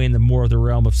definitely in the more of the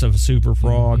realm of Super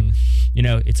Frog.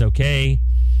 Mm-hmm. It's okay.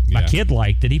 My kid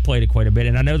liked it. He played it quite a bit,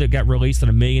 and I know that it got released on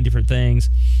a million different things.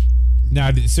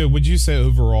 Now, so would you say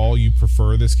overall you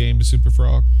prefer this game to Super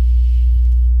Frog?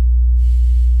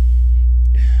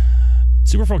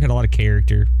 Super Frog had a lot of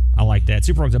character. I like that.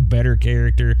 Super Frog's a better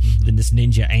character than this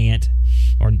ninja ant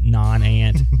or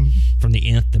non-ant from the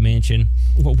nth dimension.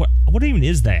 What even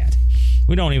is that?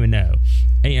 We don't even know.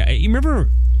 You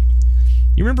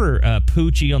remember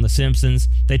Poochie on The Simpsons?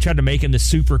 They tried to make him the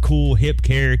super cool hip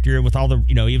character with all the,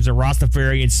 he was a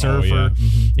Rastafarian surfer. Oh,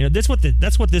 yeah. Mm-hmm.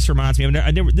 That's what this reminds me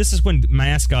of. This is when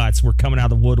mascots were coming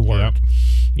out of the woodwork.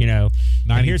 Yep.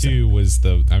 92 was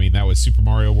that was Super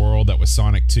Mario World. That was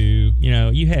Sonic 2.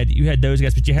 You had those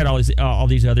guys, but you had all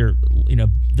these other,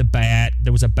 the bat.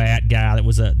 There was a bat guy that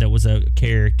was a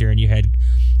character, and you had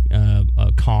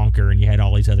Conker, and you had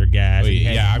all these other guys. In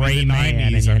the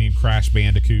 90s, Crash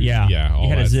Bandicoot. Yeah, all you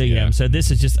had a zillion of them. So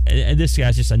this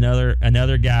guy's just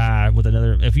another guy with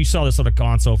another. If you saw this on a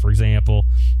console, for example,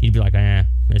 you'd be like,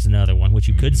 there's another one, which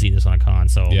you could see this on a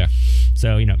console. Yeah.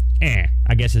 So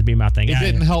I guess it'd be my thing. It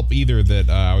didn't help either that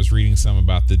I was reading some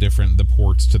about the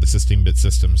ports to the 16-bit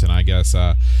systems, and I guess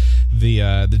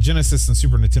the Genesis and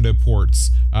Super Nintendo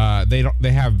ports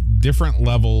they have different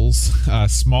levels,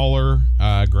 smaller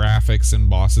graphics and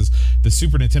bosses. The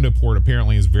Super Nintendo port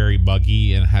apparently is very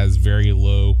buggy and has very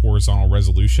low horizontal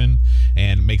resolution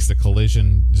and makes the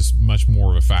collision just much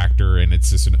more of a factor, and it's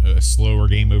just a slower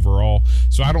game overall.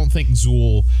 So I don't think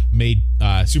Zool made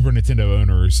Super Nintendo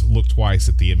owners look twice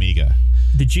at the Amiga.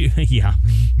 Did you? Yeah.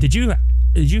 Did you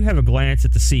have a glance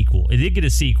at the sequel? It did get a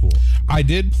sequel. I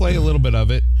did play a little bit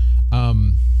of it.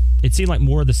 It seemed like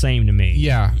more of the same to me.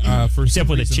 Yeah, except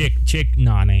with a chick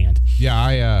non-ant.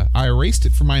 Yeah, I erased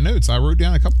it from my notes. I wrote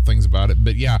down a couple things about it,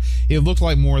 but yeah, it looked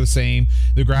like more of the same.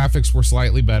 The graphics were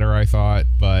slightly better, I thought,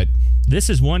 but this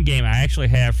is one game I actually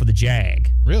have for the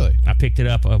Jag. Really? I picked it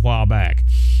up a while back,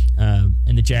 and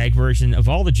the Jag version of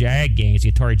all the Jag games,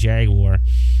 the Atari Jaguar.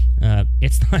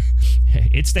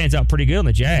 It stands out pretty good on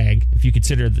the Jag if you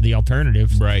consider the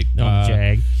alternative. Right. On the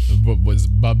Jag. Was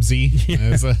Bubsy?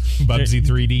 As a Bubsy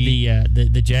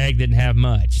 3D. The Jag didn't have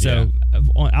much, so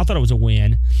I thought it was a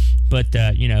win. But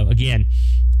again,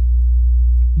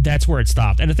 that's where it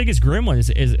stopped. And I think it's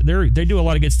Gremlin they do a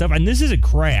lot of good stuff. And this isn't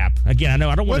crap. Again, I know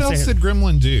I don't want to say. What else did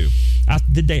Gremlin do? I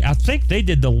think they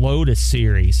did the Lotus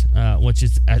series, which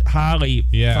is highly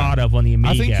thought of on the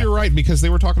Amiga. I think you're right, because they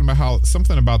were talking about how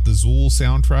something about the Zool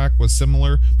soundtrack was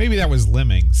similar. Maybe that was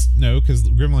Lemmings. No, because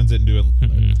Gremlin didn't do it.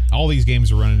 Mm-hmm. All these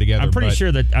games are running together. I'm pretty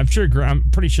sure that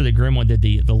Gremlin did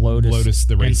the Lotus,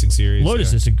 the racing series.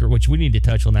 Lotus is which we need to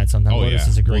touch on that sometime. Lotus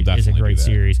is a great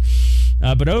series.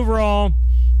 But overall,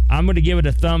 I'm going to give it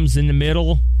a thumbs in the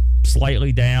middle,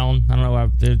 slightly down. I don't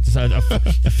know, it's a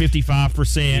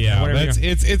 55%. Yeah,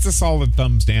 it's a solid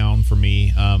thumbs down for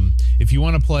me. If you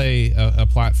want to play a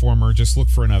platformer, just look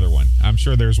for another one. I'm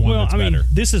sure there's one that's better.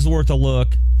 This is worth a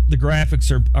look. The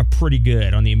graphics are pretty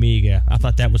good on the Amiga. I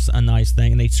thought that was a nice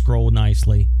thing, and they scroll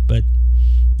nicely. But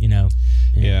I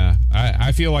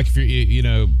feel like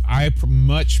if I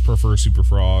much prefer Super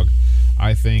Frog.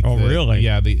 I think. Oh, really?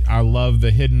 Yeah. I love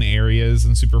the hidden areas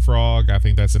in Super Frog. I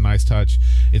think that's a nice touch.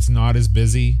 It's not as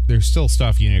busy. There's still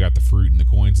stuff. You got the fruit and the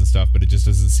coins and stuff, but it just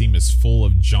doesn't seem as full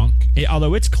of junk.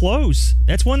 Although it's close.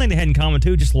 That's one thing they had in common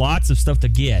too. Just lots of stuff to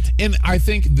get. And I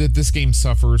think that this game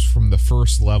suffers from the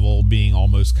first level being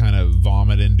almost kind of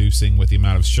vomit-inducing with the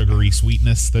amount of sugary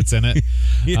sweetness that's in it.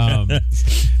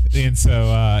 And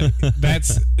so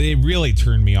it really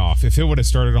turned me off. If it would have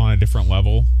started on a different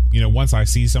level, once I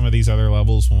see some of these other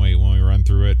levels when we run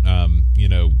through it,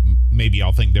 maybe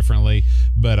I'll think differently.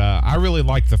 But I really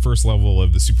liked the first level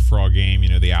of the Super Frog game.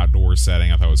 The outdoor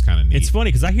setting I thought was kind of neat. It's funny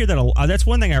because I hear that that's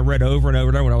one thing I read over and over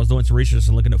and over when I was doing some research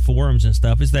and looking at forums and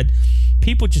stuff, is that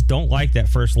people just don't like that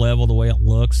first level, the way it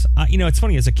looks. It's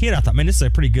funny, as a kid I thought, man, this is a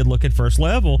pretty good looking first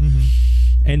level.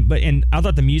 And I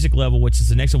thought the music level, which is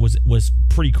the next one, was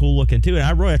pretty cool looking too. And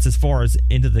I really, that's as far as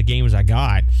into the game as I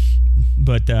got.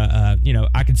 But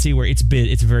I can see where it's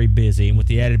very busy, and with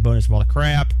the added bonus of all the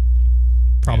crap,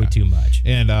 probably too much.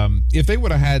 And if they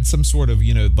would have had some sort of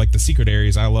like the secret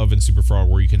areas I love in Super Frog,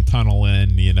 where you can tunnel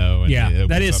in, and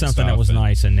that is something that was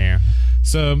nice in there.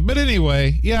 So, but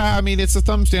anyway, it's a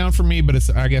thumbs down for me,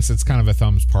 but I guess it's kind of a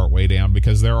thumbs part way down,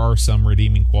 because there are some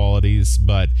redeeming qualities,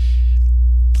 but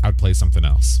I'd play something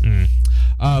else.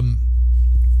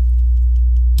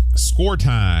 Score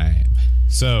time.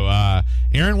 So,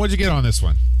 Aaron, what'd you get on this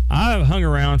one? I hung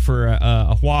around for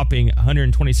a whopping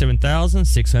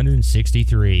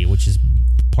 127,663, which is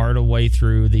part of the way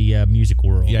through the music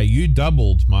world. Yeah, you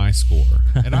doubled my score.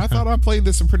 And I thought I played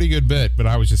this a pretty good bit, but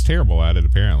I was just terrible at it,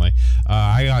 apparently.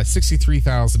 I got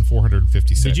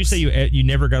 63,456. Did you say you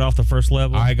never got off the first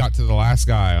level? I got to the last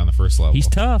guy on the first level. He's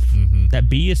tough. That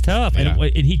bee is tough. Yeah.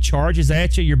 And he charges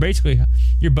at you. You're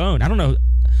boned. I don't know.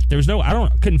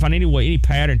 Couldn't find any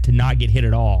pattern to not get hit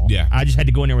at all. Yeah. I just had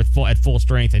to go in there at full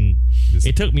strength, and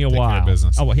it took me a while.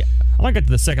 Business. Oh, well, I only got to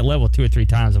the second level 2 or 3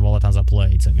 times of all the times I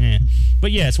played. So,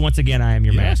 But yes, once again, I am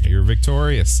your master. You're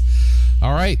victorious.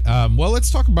 All right. Well, let's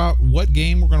talk about what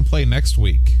game we're going to play next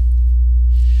week.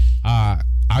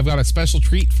 I've got a special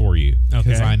treat for you,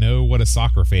 because I know what a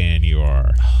soccer fan you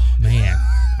are. Oh, man.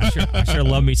 I sure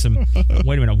love me some.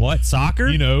 Wait a minute, what?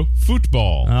 Soccer?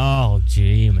 Football. Oh,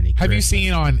 gee, Have you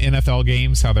seen on NFL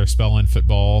games how they're spelling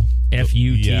football?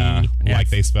 F-U-T. Yeah, like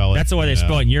they spell it. That's the way they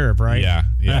spell it in Europe, right?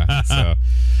 Yeah. So,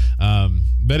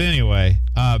 but anyway,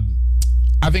 I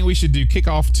think we should do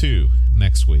Kickoff 2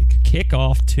 next week.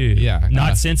 Kickoff 2. Yeah.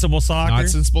 Not Sensible Soccer? Not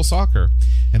Sensible Soccer.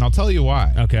 And I'll tell you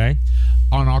why. Okay.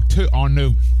 On November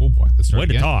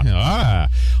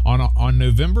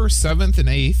 7th and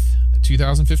 8th,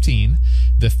 2015,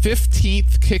 the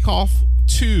 15th Kickoff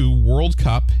 2 World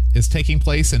Cup is taking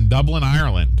place in Dublin,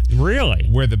 Ireland. Really?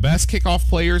 Where the best kickoff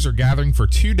players are gathering for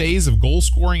 2 days of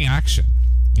goal-scoring action.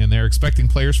 And they're expecting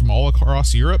players from all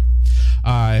across Europe.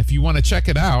 If you want to check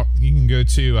it out, you can go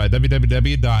to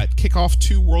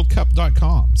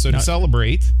www.kickoff2worldcup.com. So to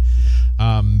celebrate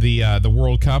the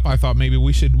World Cup, I thought maybe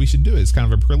we should do it. It's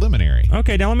kind of a preliminary.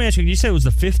 Okay, now let me ask you. You said it was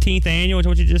the 15th annual. Is that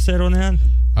what you just said on that?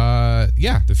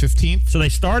 Yeah, the 15th. So they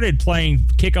started playing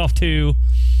Kickoff 2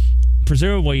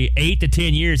 presumably 8 to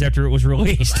 10 years after it was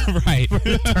released. Right.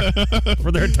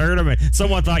 for their tournament.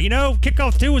 Someone thought,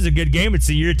 Kickoff 2 was a good game. It's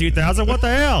the year 2000. What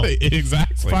the hell?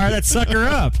 Exactly. Fire that sucker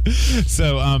up.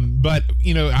 So, but,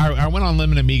 I went on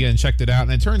Lemon Amiga and checked it out,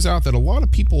 and it turns out that a lot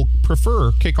of people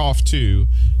prefer Kickoff 2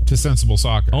 to Sensible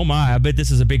Soccer. Oh, my. I bet this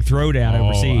is a big throwdown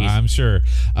overseas. I'm sure.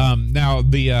 Now,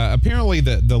 apparently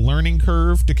the learning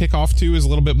curve to Kickoff 2 is a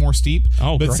little bit more steep.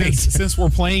 Oh, but great. Since we're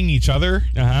playing each other,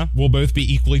 we'll both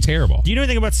be equally terrible. Do you know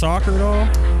anything about soccer at all?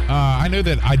 I know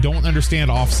that I don't understand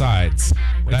offsides.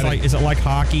 Is it like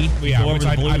hockey? Yeah, which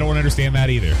I don't understand that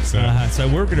either. So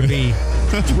we're gonna be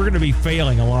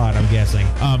failing a lot, I'm guessing.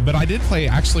 But I did play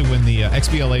actually when the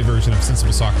XBLA version of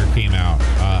Sensible Soccer came out.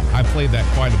 I played that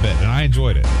quite a bit, and I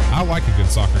enjoyed it. I like a good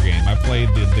soccer game. I played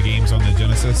the games on the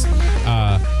Genesis.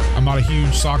 I'm not a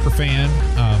huge soccer fan.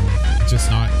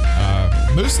 Just not.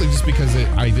 Mostly just because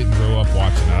I didn't grow up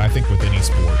watching it. I think with any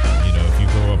sport, if you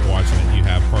grow up watching it, you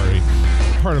have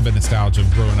part of a nostalgia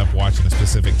of growing up watching a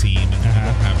specific team, and if you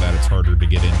don't have that, it's harder to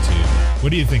get into. What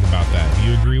do you think about that? Do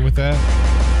you agree with that?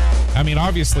 I mean,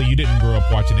 obviously, you didn't grow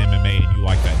up watching MMA and you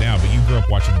like that now, but you grew up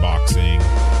watching boxing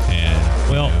and...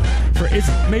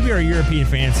 maybe our European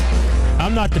fans...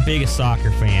 I'm not the biggest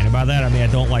soccer fan, and by that I mean I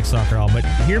don't like soccer at all, but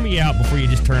hear me out before you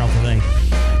just turn off the thing.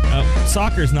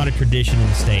 Soccer is not a tradition in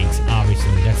the States,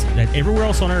 obviously. That everywhere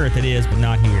else on earth it is, but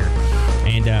not here.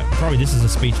 And probably this is a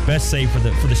speech best saved for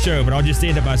the show, but I'll just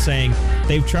end up by saying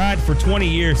they've tried for 20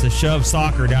 years to shove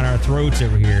soccer down our throats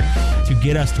over here to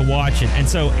get us to watch it. And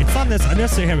so it's not I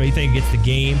necessarily have anything against the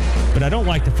game, but I don't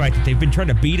like the fact that they've been trying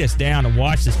to beat us down to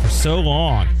watch this for so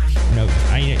long.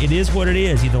 It is what it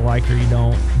is. Either like it or you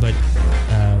don't, but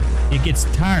it gets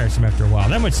tiresome after a while.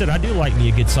 That much said, I do like me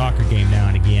a good soccer game now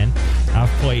and again. I've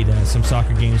played some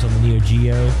soccer games on the Neo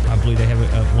Geo. I believe they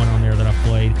have one on there that I've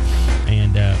played.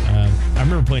 And I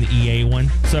remember playing an EA one.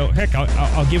 So, heck,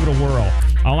 I'll give it a whirl.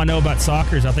 All I know about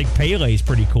soccer is I think Pele's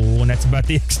pretty cool, and that's about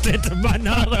the extent of my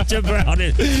knowledge about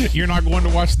it. You're not going to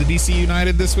watch the DC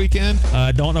United this weekend?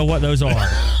 Don't know what those are.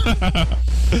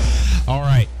 All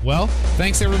right. Well,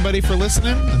 thanks everybody for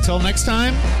listening. Until next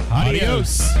time,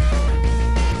 adios.